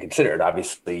we haven't considered.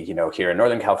 Obviously, here in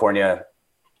Northern California,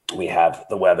 we have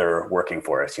the weather working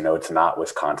for us. It's not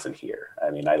Wisconsin here.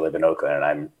 I mean, I live in Oakland, and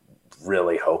I'm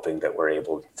really hoping that we're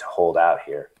able to hold out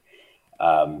here.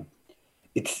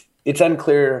 It's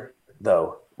unclear,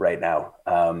 though, right now.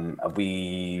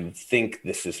 We think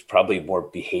this is probably more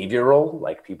behavioral,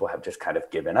 like people have just kind of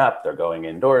given up. They're going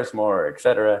indoors more, et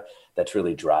cetera. That's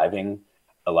really driving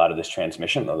a lot of this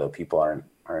transmission, although people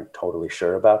aren't totally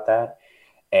sure about that.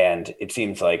 And it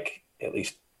seems like, at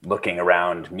least looking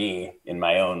around me in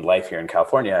my own life here in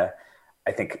California,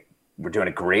 I think we're doing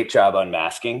a great job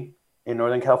unmasking in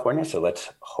Northern California. So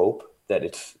let's hope that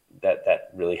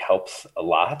that really helps a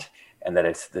lot, and that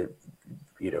it's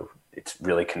it's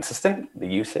really consistent, the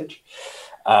usage.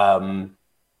 But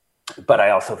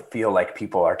I also feel like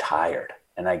people are tired,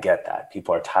 and I get that.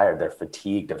 People are tired. They're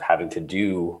fatigued of having to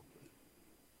do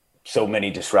so many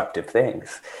disruptive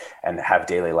things and have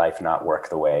daily life not work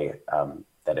the way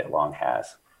that it long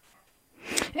has.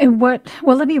 And well,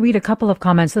 let me read a couple of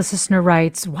comments. This listener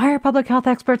writes, why are public health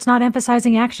experts not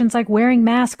emphasizing actions like wearing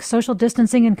masks, social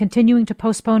distancing, and continuing to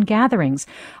postpone gatherings?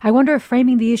 I wonder if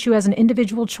framing the issue as an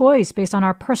individual choice based on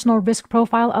our personal risk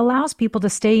profile allows people to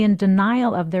stay in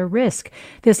denial of their risk.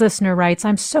 This listener writes,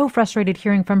 I'm so frustrated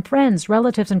hearing from friends,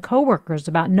 relatives, and coworkers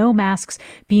about no masks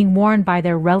being worn by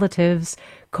their relatives,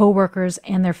 coworkers,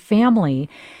 and their family.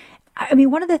 I mean,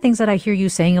 one of the things that I hear you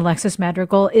saying, Alexis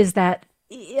Madrigal, is that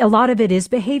a lot of it is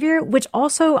behavior, which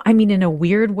also, I mean, in a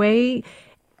weird way,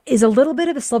 is a little bit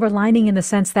of a silver lining in the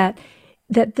sense that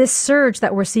this surge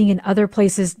that we're seeing in other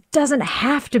places doesn't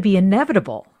have to be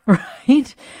inevitable,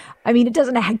 right? I mean, it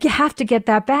doesn't have to get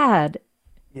that bad.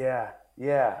 Yeah.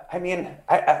 I mean,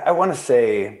 I want to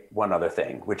say one other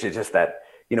thing, which is just that,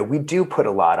 we do put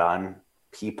a lot on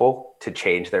people to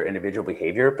change their individual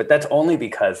behavior, but that's only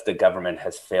because the government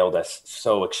has failed us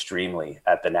so extremely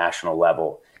at the national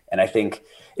level. And I think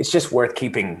it's just worth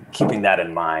keeping that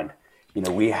in mind.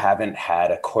 We haven't had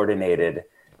a coordinated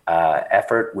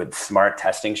effort with smart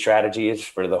testing strategies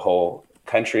for the whole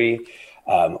country.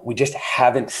 We just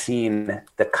haven't seen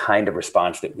the kind of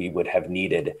response that we would have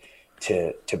needed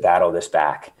to battle this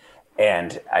back.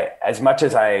 And as much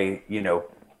as I,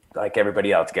 like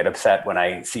everybody else, get upset when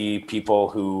I see people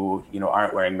who,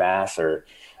 aren't wearing masks or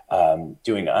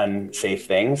doing unsafe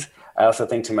things, I also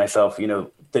think to myself,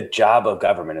 the job of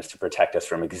government is to protect us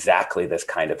from exactly this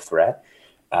kind of threat.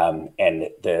 And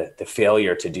the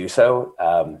failure to do so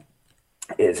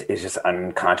is just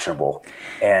unconscionable.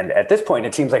 And at this point,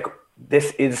 it seems like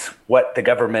this is what the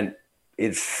government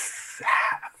is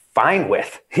fine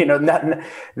with.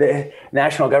 The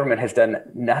national government has done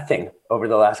nothing over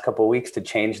the last couple of weeks to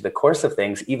change the course of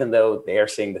things, even though they are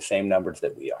seeing the same numbers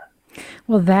that we are.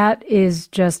 Well, that is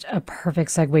just a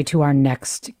perfect segue to our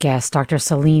next guest, Dr.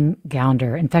 Celine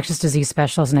Gounder, infectious disease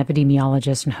specialist and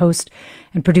epidemiologist and host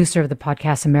and producer of the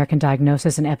podcast American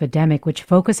Diagnosis and Epidemic, which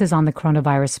focuses on the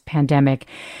coronavirus pandemic.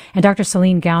 And Dr.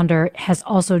 Celine Gounder has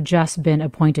also just been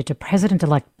appointed to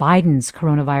President-elect Biden's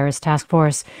coronavirus task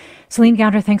force. Celine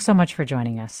Gounder, thanks so much for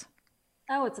joining us.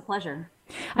 Oh, it's a pleasure.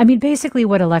 I mean, basically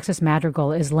what Alexis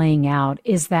Madrigal is laying out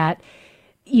is that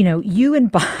you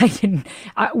and Biden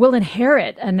will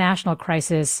inherit a national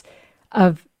crisis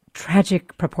of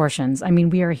tragic proportions. I mean,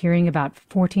 we are hearing about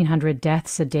 1,400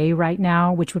 deaths a day right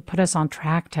now, which would put us on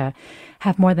track to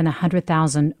have more than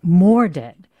 100,000 more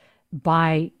dead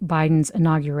by Biden's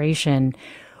inauguration.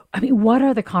 I mean, what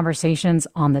are the conversations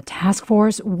on the task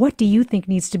force? What do you think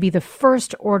needs to be the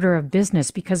first order of business?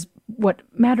 Because what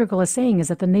Madrigal is saying is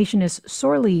that the nation is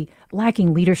sorely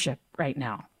lacking leadership right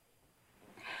now.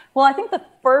 Well, I think the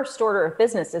first order of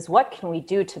business is what can we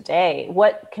do today?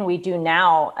 What can we do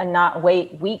now and not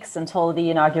wait weeks until the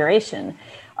inauguration?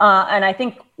 And I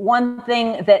think one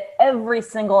thing that every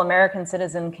single American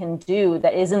citizen can do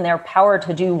that is in their power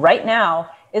to do right now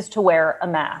is to wear a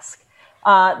mask.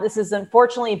 This has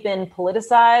unfortunately been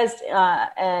politicized,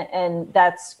 and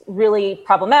that's really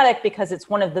problematic because it's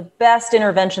one of the best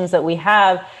interventions that we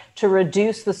have to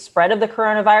reduce the spread of the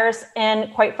coronavirus.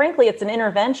 And quite frankly, it's an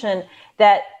intervention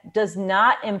that does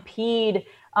not impede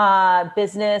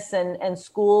business and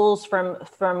schools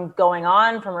from going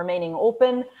on, from remaining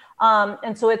open.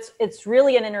 And so it's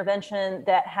really an intervention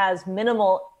that has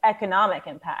minimal economic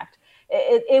impact.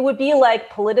 It would be like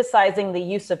politicizing the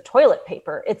use of toilet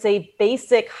paper. It's a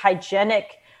basic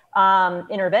hygienic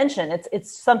intervention.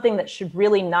 It's something that should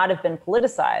really not have been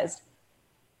politicized.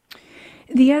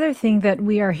 The other thing that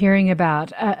we are hearing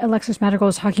about, Alexis Madrigal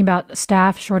is talking about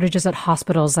staff shortages at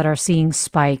hospitals that are seeing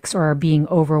spikes or are being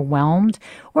overwhelmed.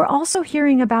 We're also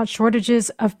hearing about shortages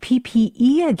of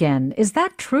PPE again. Is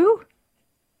that true?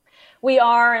 We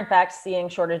are, in fact, seeing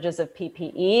shortages of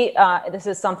PPE. This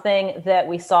is something that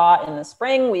we saw in the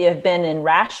spring. We have been in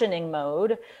rationing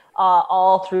mode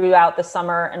all throughout the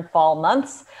summer and fall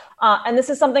months. And this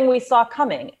is something we saw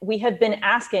coming. We have been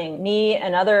asking, me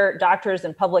and other doctors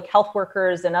and public health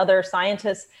workers and other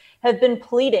scientists have been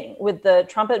pleading with the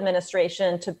Trump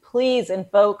administration to please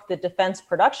invoke the Defense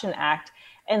Production Act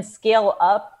and scale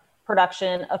up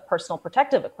production of personal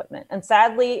protective equipment. And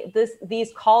sadly,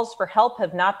 these calls for help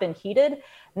have not been heeded.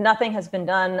 Nothing has been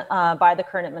done by the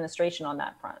current administration on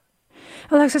that front.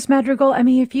 Alexis Madrigal, I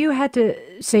mean, if you had to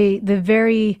say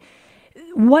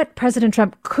what President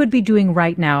Trump could be doing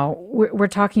right now, we're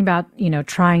talking about,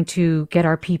 trying to get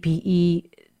our PPE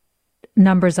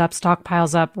numbers up,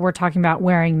 stockpiles up. We're talking about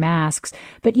wearing masks.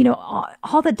 But,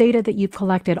 all the data that you've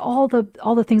collected, all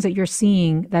the things that you're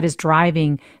seeing that is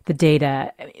driving the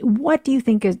data, what do you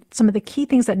think is some of the key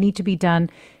things that need to be done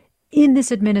in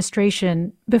this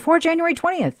administration before January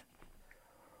 20th?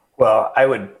 Well, I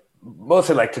would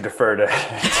mostly like to defer to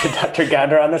Dr.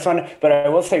 Gounder on this one, but I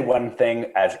will say one thing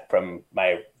as from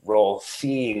my role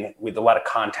seeing with a lot of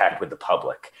contact with the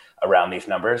public around these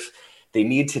numbers. They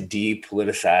need to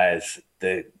depoliticize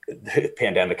the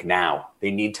pandemic now. They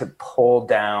need to pull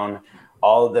down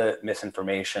all the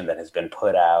misinformation that has been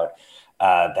put out,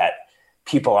 that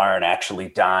people aren't actually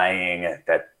dying,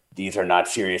 that these are not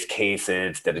serious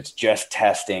cases, that it's just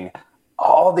testing.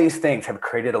 All these things have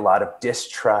created a lot of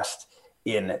distrust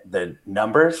in the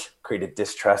numbers, created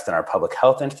distrust in our public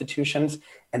health institutions,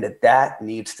 and that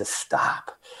needs to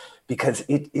stop because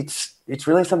it's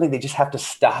really something they just have to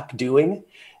stop doing.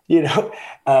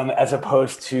 As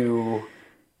opposed to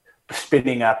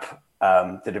spinning up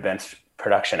the Defense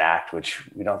Production Act, which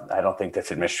I don't think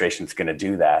this administration is going to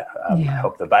do that. I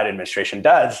hope the Biden administration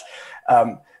does.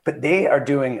 But they are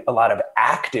doing a lot of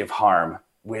active harm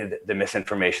with the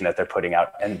misinformation that they're putting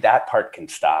out, and that part can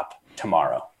stop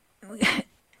tomorrow.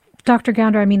 Dr.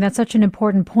 Gounder, I mean, that's such an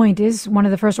important point. Is one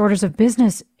of the first orders of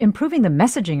business improving the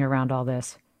messaging around all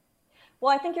this?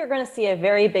 Well, I think you're going to see a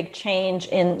very big change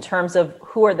in terms of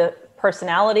who are the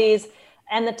personalities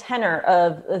and the tenor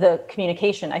of the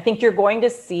communication. I think you're going to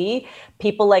see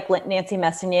people like Nancy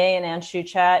Messonnier and Anne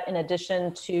Schuchat, in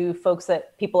addition to folks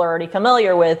that people are already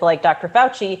familiar with, like Dr.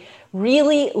 Fauci,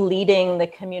 really leading the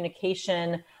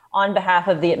communication on behalf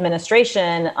of the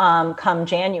administration come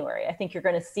January. I think you're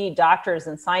going to see doctors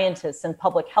and scientists and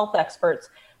public health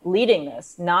experts leading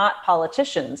this, not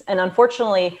politicians. And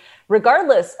unfortunately,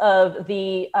 regardless of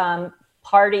the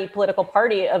political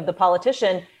party of the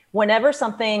politician, whenever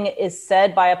something is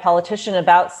said by a politician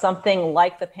about something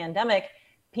like the pandemic,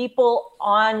 people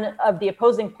of the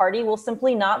opposing party will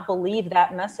simply not believe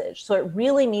that message. So it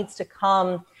really needs to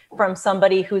come from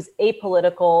somebody who's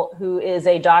apolitical, who is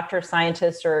a doctor,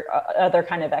 scientist, or other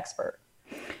kind of expert.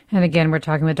 And again, we're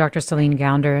talking with Dr. Celine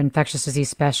Gounder, infectious disease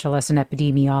specialist and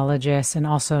epidemiologist, and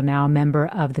also now a member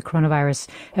of the Coronavirus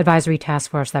Advisory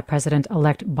Task Force that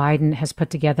President-elect Biden has put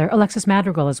together. Alexis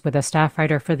Madrigal is with us, staff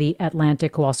writer for The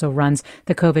Atlantic, who also runs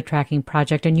the COVID Tracking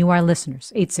Project. And you, our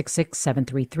listeners,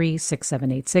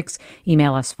 866-733-6786.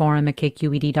 Email us,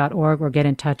 forum@kqed.org, or get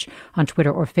in touch on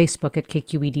Twitter or Facebook at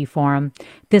KQED Forum.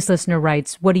 This listener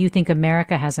writes, what do you think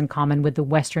America has in common with the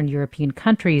Western European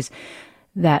countries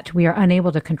that we are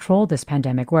unable to control this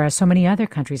pandemic, whereas so many other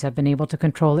countries have been able to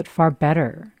control it far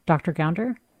better? Dr.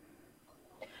 Gounder?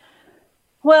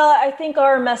 Well, I think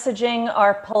our messaging,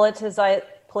 our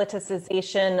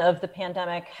politicization of the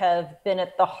pandemic have been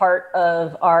at the heart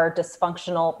of our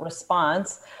dysfunctional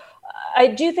response. I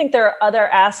do think there are other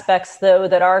aspects, though,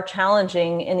 that are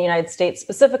challenging in the United States.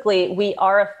 Specifically, we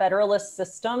are a federalist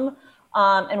system.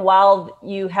 And while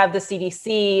you have the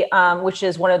CDC, which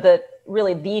is one of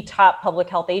the top public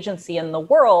health agency in the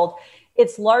world,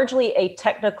 it's largely a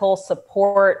technical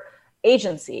support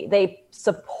agency. They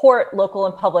support local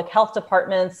and public health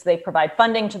departments. They provide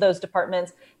funding to those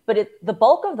departments, but the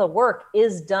bulk of the work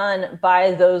is done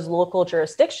by those local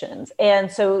jurisdictions.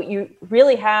 And so you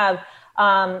really have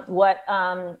what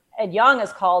Ed Yong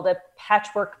has called a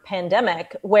patchwork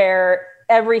pandemic, where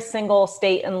every single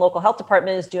state and local health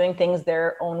department is doing things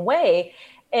their own way.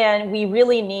 And we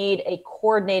really need a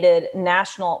coordinated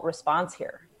national response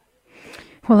here.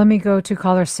 Well, let me go to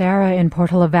caller Sarah in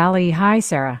Portola Valley. Hi,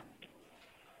 Sarah.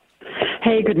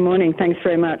 Hey, good morning. Thanks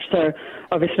very much. So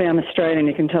obviously I'm Australian,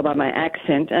 you can tell by my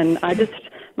accent, and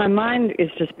my mind is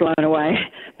just blown away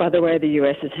by the way the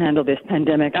US has handled this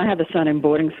pandemic. I have a son in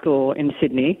boarding school in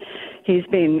Sydney. He's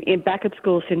been back at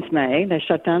school since May. They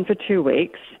shut down for 2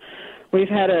 weeks. We've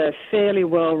had a fairly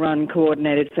well-run,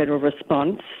 coordinated federal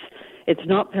response. It's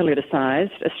not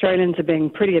politicized. Australians are being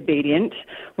pretty obedient.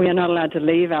 We are not allowed to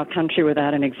leave our country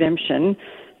without an exemption.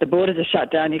 The borders are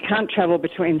shut down. You can't travel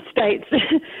between states.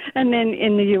 And then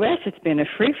in the US, it's been a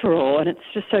free-for-all, and it's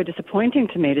just so disappointing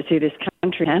to me to see this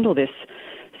country handle this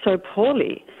so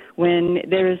poorly when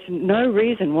there is no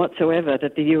reason whatsoever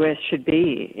that the US should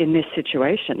be in this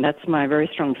situation. That's my very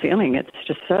strong feeling. It's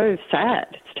just so sad.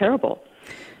 It's terrible.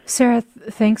 Sarah,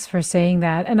 thanks for saying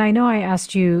that. And I know I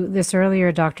asked you this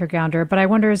earlier, Dr. Gounder, but I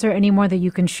wonder, is there any more that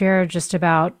you can share just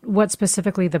about what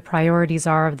specifically the priorities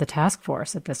are of the task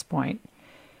force at this point?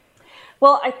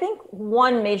 Well, I think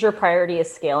one major priority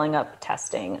is scaling up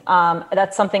testing.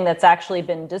 That's something that's actually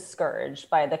been discouraged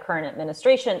by the current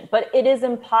administration, but it is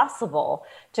impossible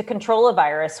to control a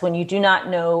virus when you do not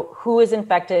know who is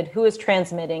infected, who is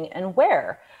transmitting, and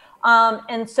where.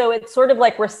 And so it's sort of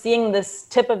like we're seeing this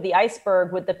tip of the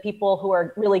iceberg with the people who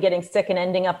are really getting sick and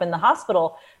ending up in the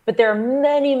hospital. But there are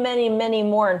many, many, many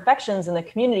more infections in the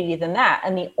community than that.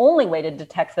 And the only way to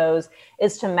detect those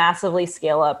is to massively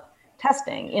scale up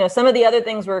testing. Some of the other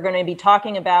things we're going to be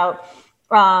talking about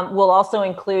will also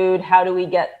include how do we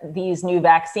get these new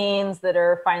vaccines that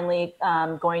are finally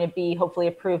going to be hopefully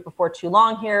approved before too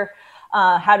long here.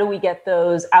 How do we get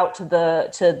those out to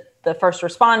the first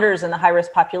responders and the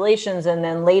high-risk populations, and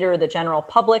then later the general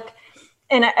public?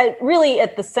 And really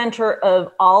at the center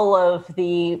of all of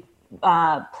the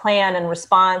plan and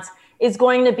response is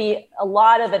going to be a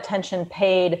lot of attention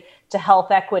paid to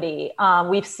health equity.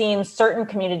 We've seen certain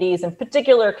communities, in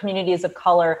particular communities of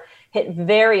color, hit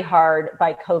very hard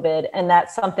by COVID, and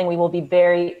that's something we will be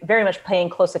very, very much paying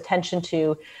close attention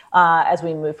to as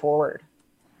we move forward.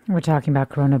 We're talking about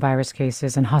coronavirus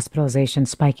cases and hospitalization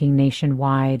spiking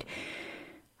nationwide.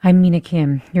 I'm Mina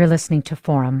Kim. You're listening to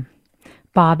Forum.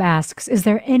 Bob asks, is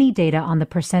there any data on the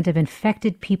percent of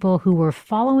infected people who were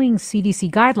following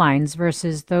CDC guidelines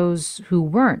versus those who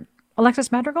weren't?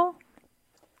 Alexis Madrigal?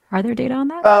 Are there data on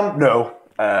that? No,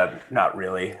 not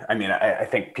really. I mean, I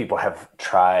think people have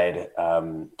tried,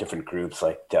 different groups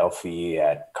like Delphi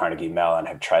at Carnegie Mellon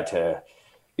have tried to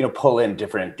pull in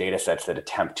different data sets that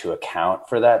attempt to account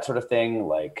for that sort of thing.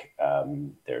 Like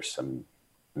there's some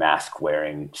mask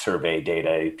wearing survey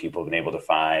data people have been able to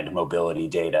find, mobility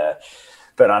data.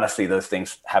 But honestly, those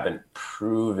things haven't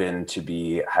proven to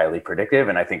be highly predictive.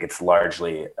 And I think it's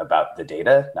largely about the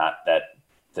data, not that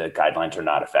the guidelines are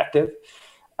not effective.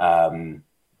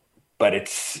 But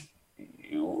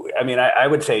I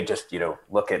would say just,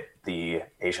 look at the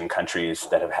Asian countries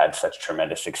that have had such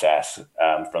tremendous success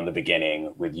from the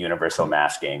beginning with universal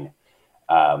masking.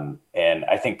 And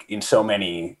I think in so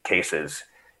many cases,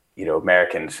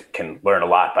 Americans can learn a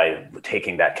lot by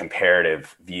taking that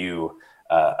comparative view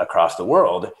across the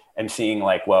world and seeing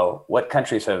what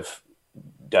countries have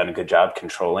done a good job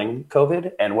controlling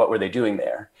COVID and what were they doing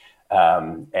there?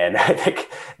 And I think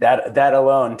that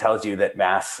alone tells you that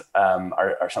masks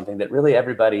are something that really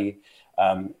everybody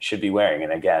should be wearing.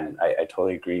 And again, I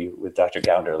totally agree with Dr.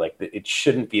 Gounder. It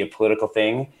shouldn't be a political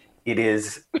thing. It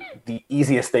is the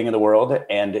easiest thing in the world,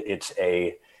 and it's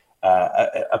a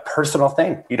personal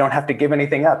thing. You don't have to give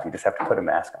anything up. You just have to put a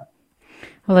mask on.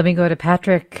 Well, let me go to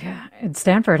Patrick at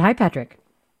Stanford. Hi, Patrick.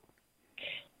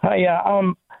 Hi,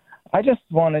 yeah. I just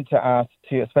wanted to ask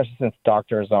too, especially since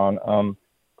Doctor's on.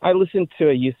 I listened to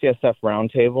a UCSF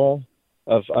roundtable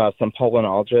of some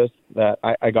pulmonologists that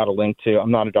I got a link to.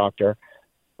 I'm not a doctor,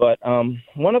 but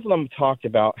one of them talked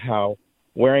about how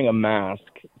wearing a mask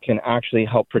can actually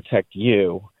help protect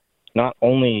you, not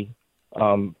only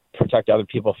protect other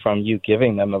people from you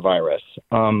giving them the virus.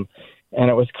 And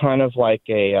it was kind of like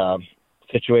a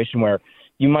situation where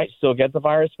you might still get the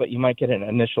virus, but you might get an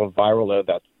initial viral load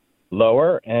that's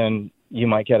lower, and you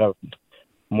might get a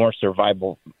more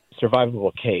survivable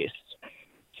case.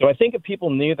 So I think if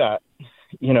people knew that,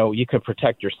 you could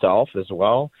protect yourself as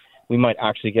well, we might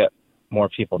actually get more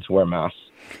people to wear masks.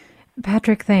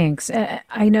 Patrick, thanks.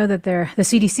 I know that the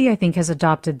CDC, I think, has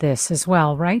adopted this as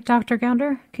well, right, Dr.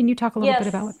 Gounder? Can you talk a little bit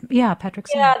about what? Yeah, Patrick.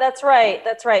 Yeah, that's right.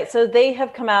 That's right. So they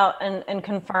have come out and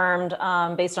confirmed,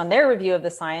 based on their review of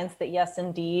the science, that yes,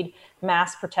 indeed,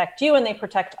 masks protect you and they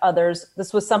protect others.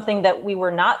 This was something that we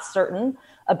were not certain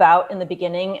about in the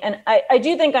beginning. And I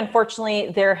do think,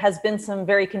 unfortunately, there has been some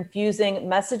very confusing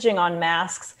messaging on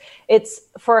masks. It's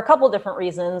for a couple of different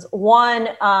reasons. One,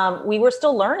 we were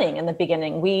still learning in the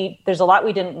beginning. There's a lot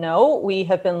we didn't know. We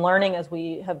have been learning as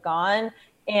we have gone.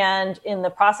 And in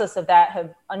the process of that,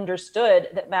 have understood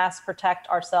that masks protect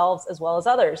ourselves as well as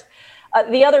others.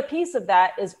 The other piece of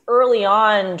that is early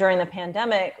on during the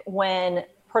pandemic, when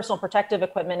personal protective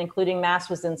equipment, including masks,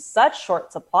 was in such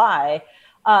short supply,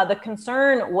 the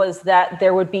concern was that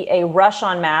there would be a rush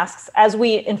on masks, as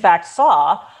we in fact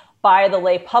saw, by the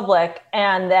lay public,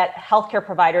 and that healthcare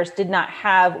providers did not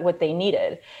have what they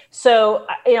needed. So,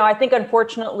 I think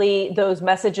unfortunately those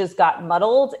messages got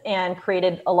muddled and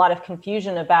created a lot of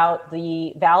confusion about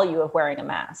the value of wearing a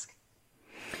mask.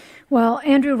 Well,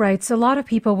 Andrew writes, a lot of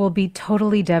people will be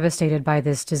totally devastated by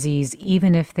this disease,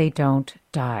 even if they don't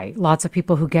die. Lots of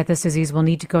people who get this disease will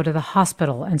need to go to the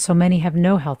hospital, and so many have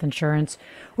no health insurance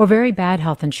or very bad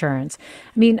health insurance.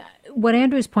 I mean, what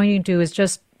Andrew is pointing to is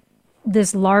just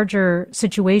this larger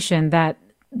situation that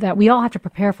we all have to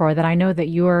prepare for, that I know that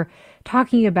you're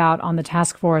talking about on the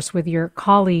task force with your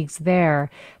colleagues there.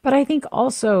 But I think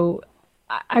also,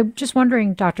 I'm just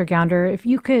wondering, Dr. Gounder, if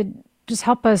you could just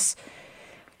help us,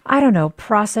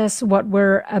 process what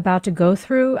we're about to go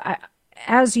through.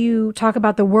 As you talk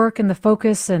about the work and the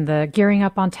focus and the gearing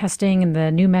up on testing and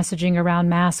the new messaging around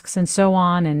masks and so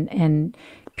on and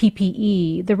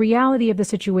PPE, the reality of the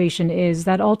situation is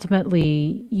that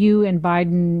ultimately you and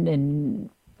Biden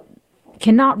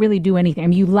cannot really do anything. I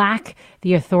mean, you lack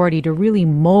the authority to really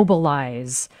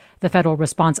mobilize the federal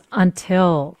response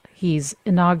until he's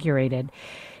inaugurated.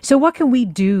 So what can we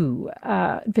do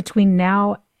between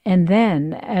now and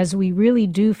then, as we really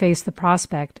do face the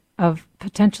prospect of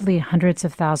potentially hundreds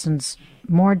of thousands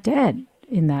more dead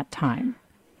in that time?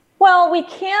 Well, we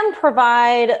can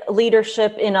provide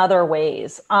leadership in other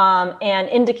ways and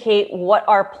indicate what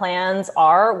our plans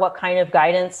are, what kind of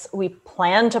guidance we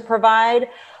plan to provide,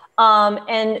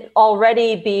 and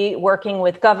already be working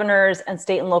with governors and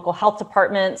state and local health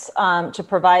departments to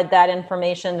provide that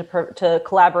information, to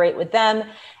collaborate with them.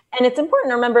 And it's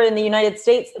important to remember, in the United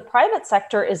States, the private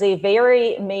sector is a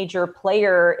very major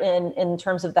player in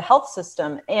terms of the health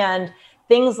system. And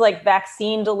things like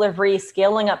vaccine delivery,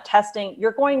 scaling up testing,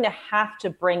 you're going to have to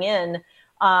bring in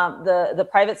the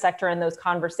private sector in those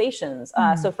conversations.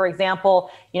 So, for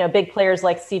example, big players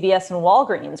like CVS and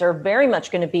Walgreens are very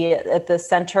much going to be at the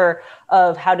center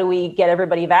of how do we get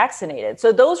everybody vaccinated.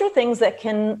 So those are things that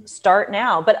can start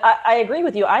now. But I agree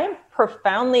with you. I am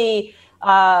profoundly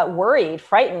worried,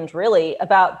 frightened, really,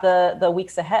 about the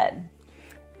weeks ahead.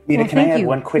 Mina, can I add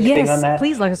one quick thing on that?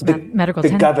 Please, let us medical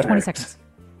 20 seconds.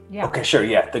 Yeah. Okay, sure.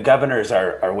 Yeah. The governors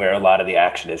are where a lot of the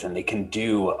action is, and they can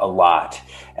do a lot.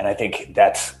 And I think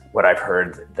that's what I've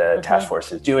heard the task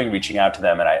force is doing, reaching out to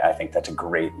them. And I think that's a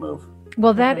great move.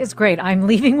 Well, that is great. I'm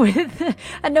leaving with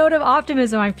a note of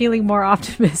optimism. I'm feeling more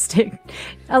optimistic.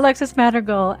 Alexis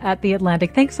Madrigal at The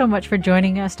Atlantic, thanks so much for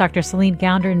joining us. Dr. Celine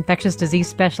Gounder, infectious disease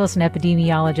specialist and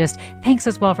epidemiologist, thanks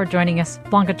as well for joining us.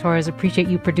 Blanca Torres, appreciate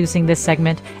you producing this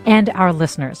segment, and our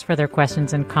listeners for their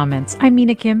questions and comments. I'm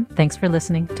Mina Kim. Thanks for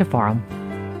listening to Forum.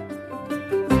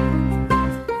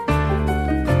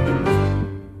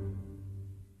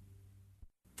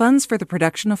 Funds for the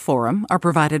production of Forum are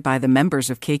provided by the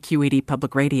members of KQED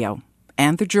Public Radio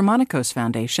and the Germanicos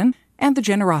Foundation and the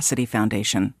Generosity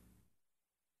Foundation.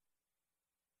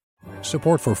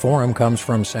 Support for Forum comes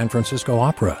from San Francisco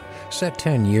Opera. Set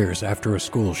 10 years after a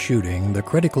school shooting, the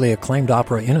critically acclaimed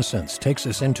opera Innocence takes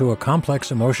us into a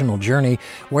complex emotional journey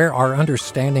where our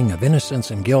understanding of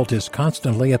innocence and guilt is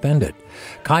constantly upended.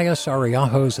 Kaya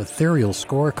Sariaho's ethereal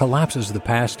score collapses the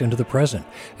past into the present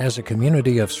as a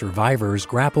community of survivors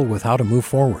grapple with how to move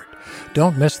forward.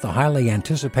 Don't miss the highly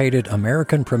anticipated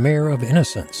American premiere of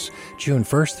Innocence, June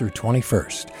 1st through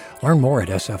 21st. Learn more at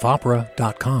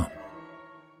sfopera.com.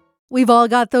 We've all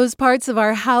got those parts of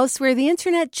our house where the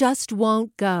internet just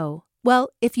won't go. Well,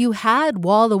 if you had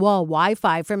wall-to-wall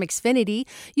Wi-Fi from Xfinity,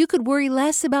 you could worry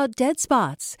less about dead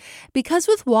spots. Because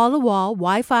with wall-to-wall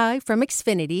Wi-Fi from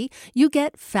Xfinity, you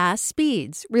get fast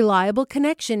speeds, reliable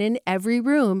connection in every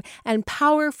room, and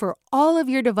power for all of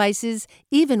your devices,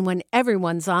 even when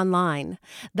everyone's online.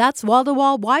 That's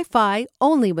wall-to-wall Wi-Fi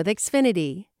only with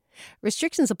Xfinity.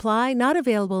 Restrictions apply, not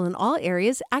available in all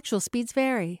areas. Actual speeds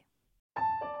vary.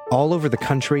 All over the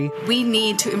country, we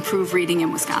need to improve reading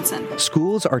in Wisconsin.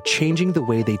 Schools are changing the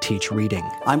way they teach reading.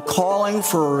 I'm calling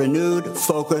for a renewed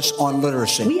focus on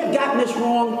literacy. We have gotten this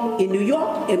wrong in New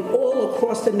York and all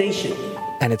across the nation.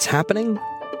 And it's happening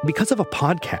because of a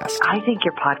podcast. I think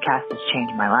your podcast has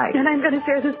changed my life. And I'm going to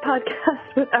share this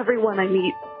podcast with everyone I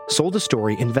meet. Sold a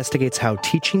Story investigates how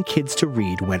teaching kids to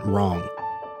read went wrong.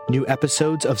 New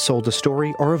episodes of Sold a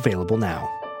Story are available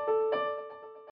now.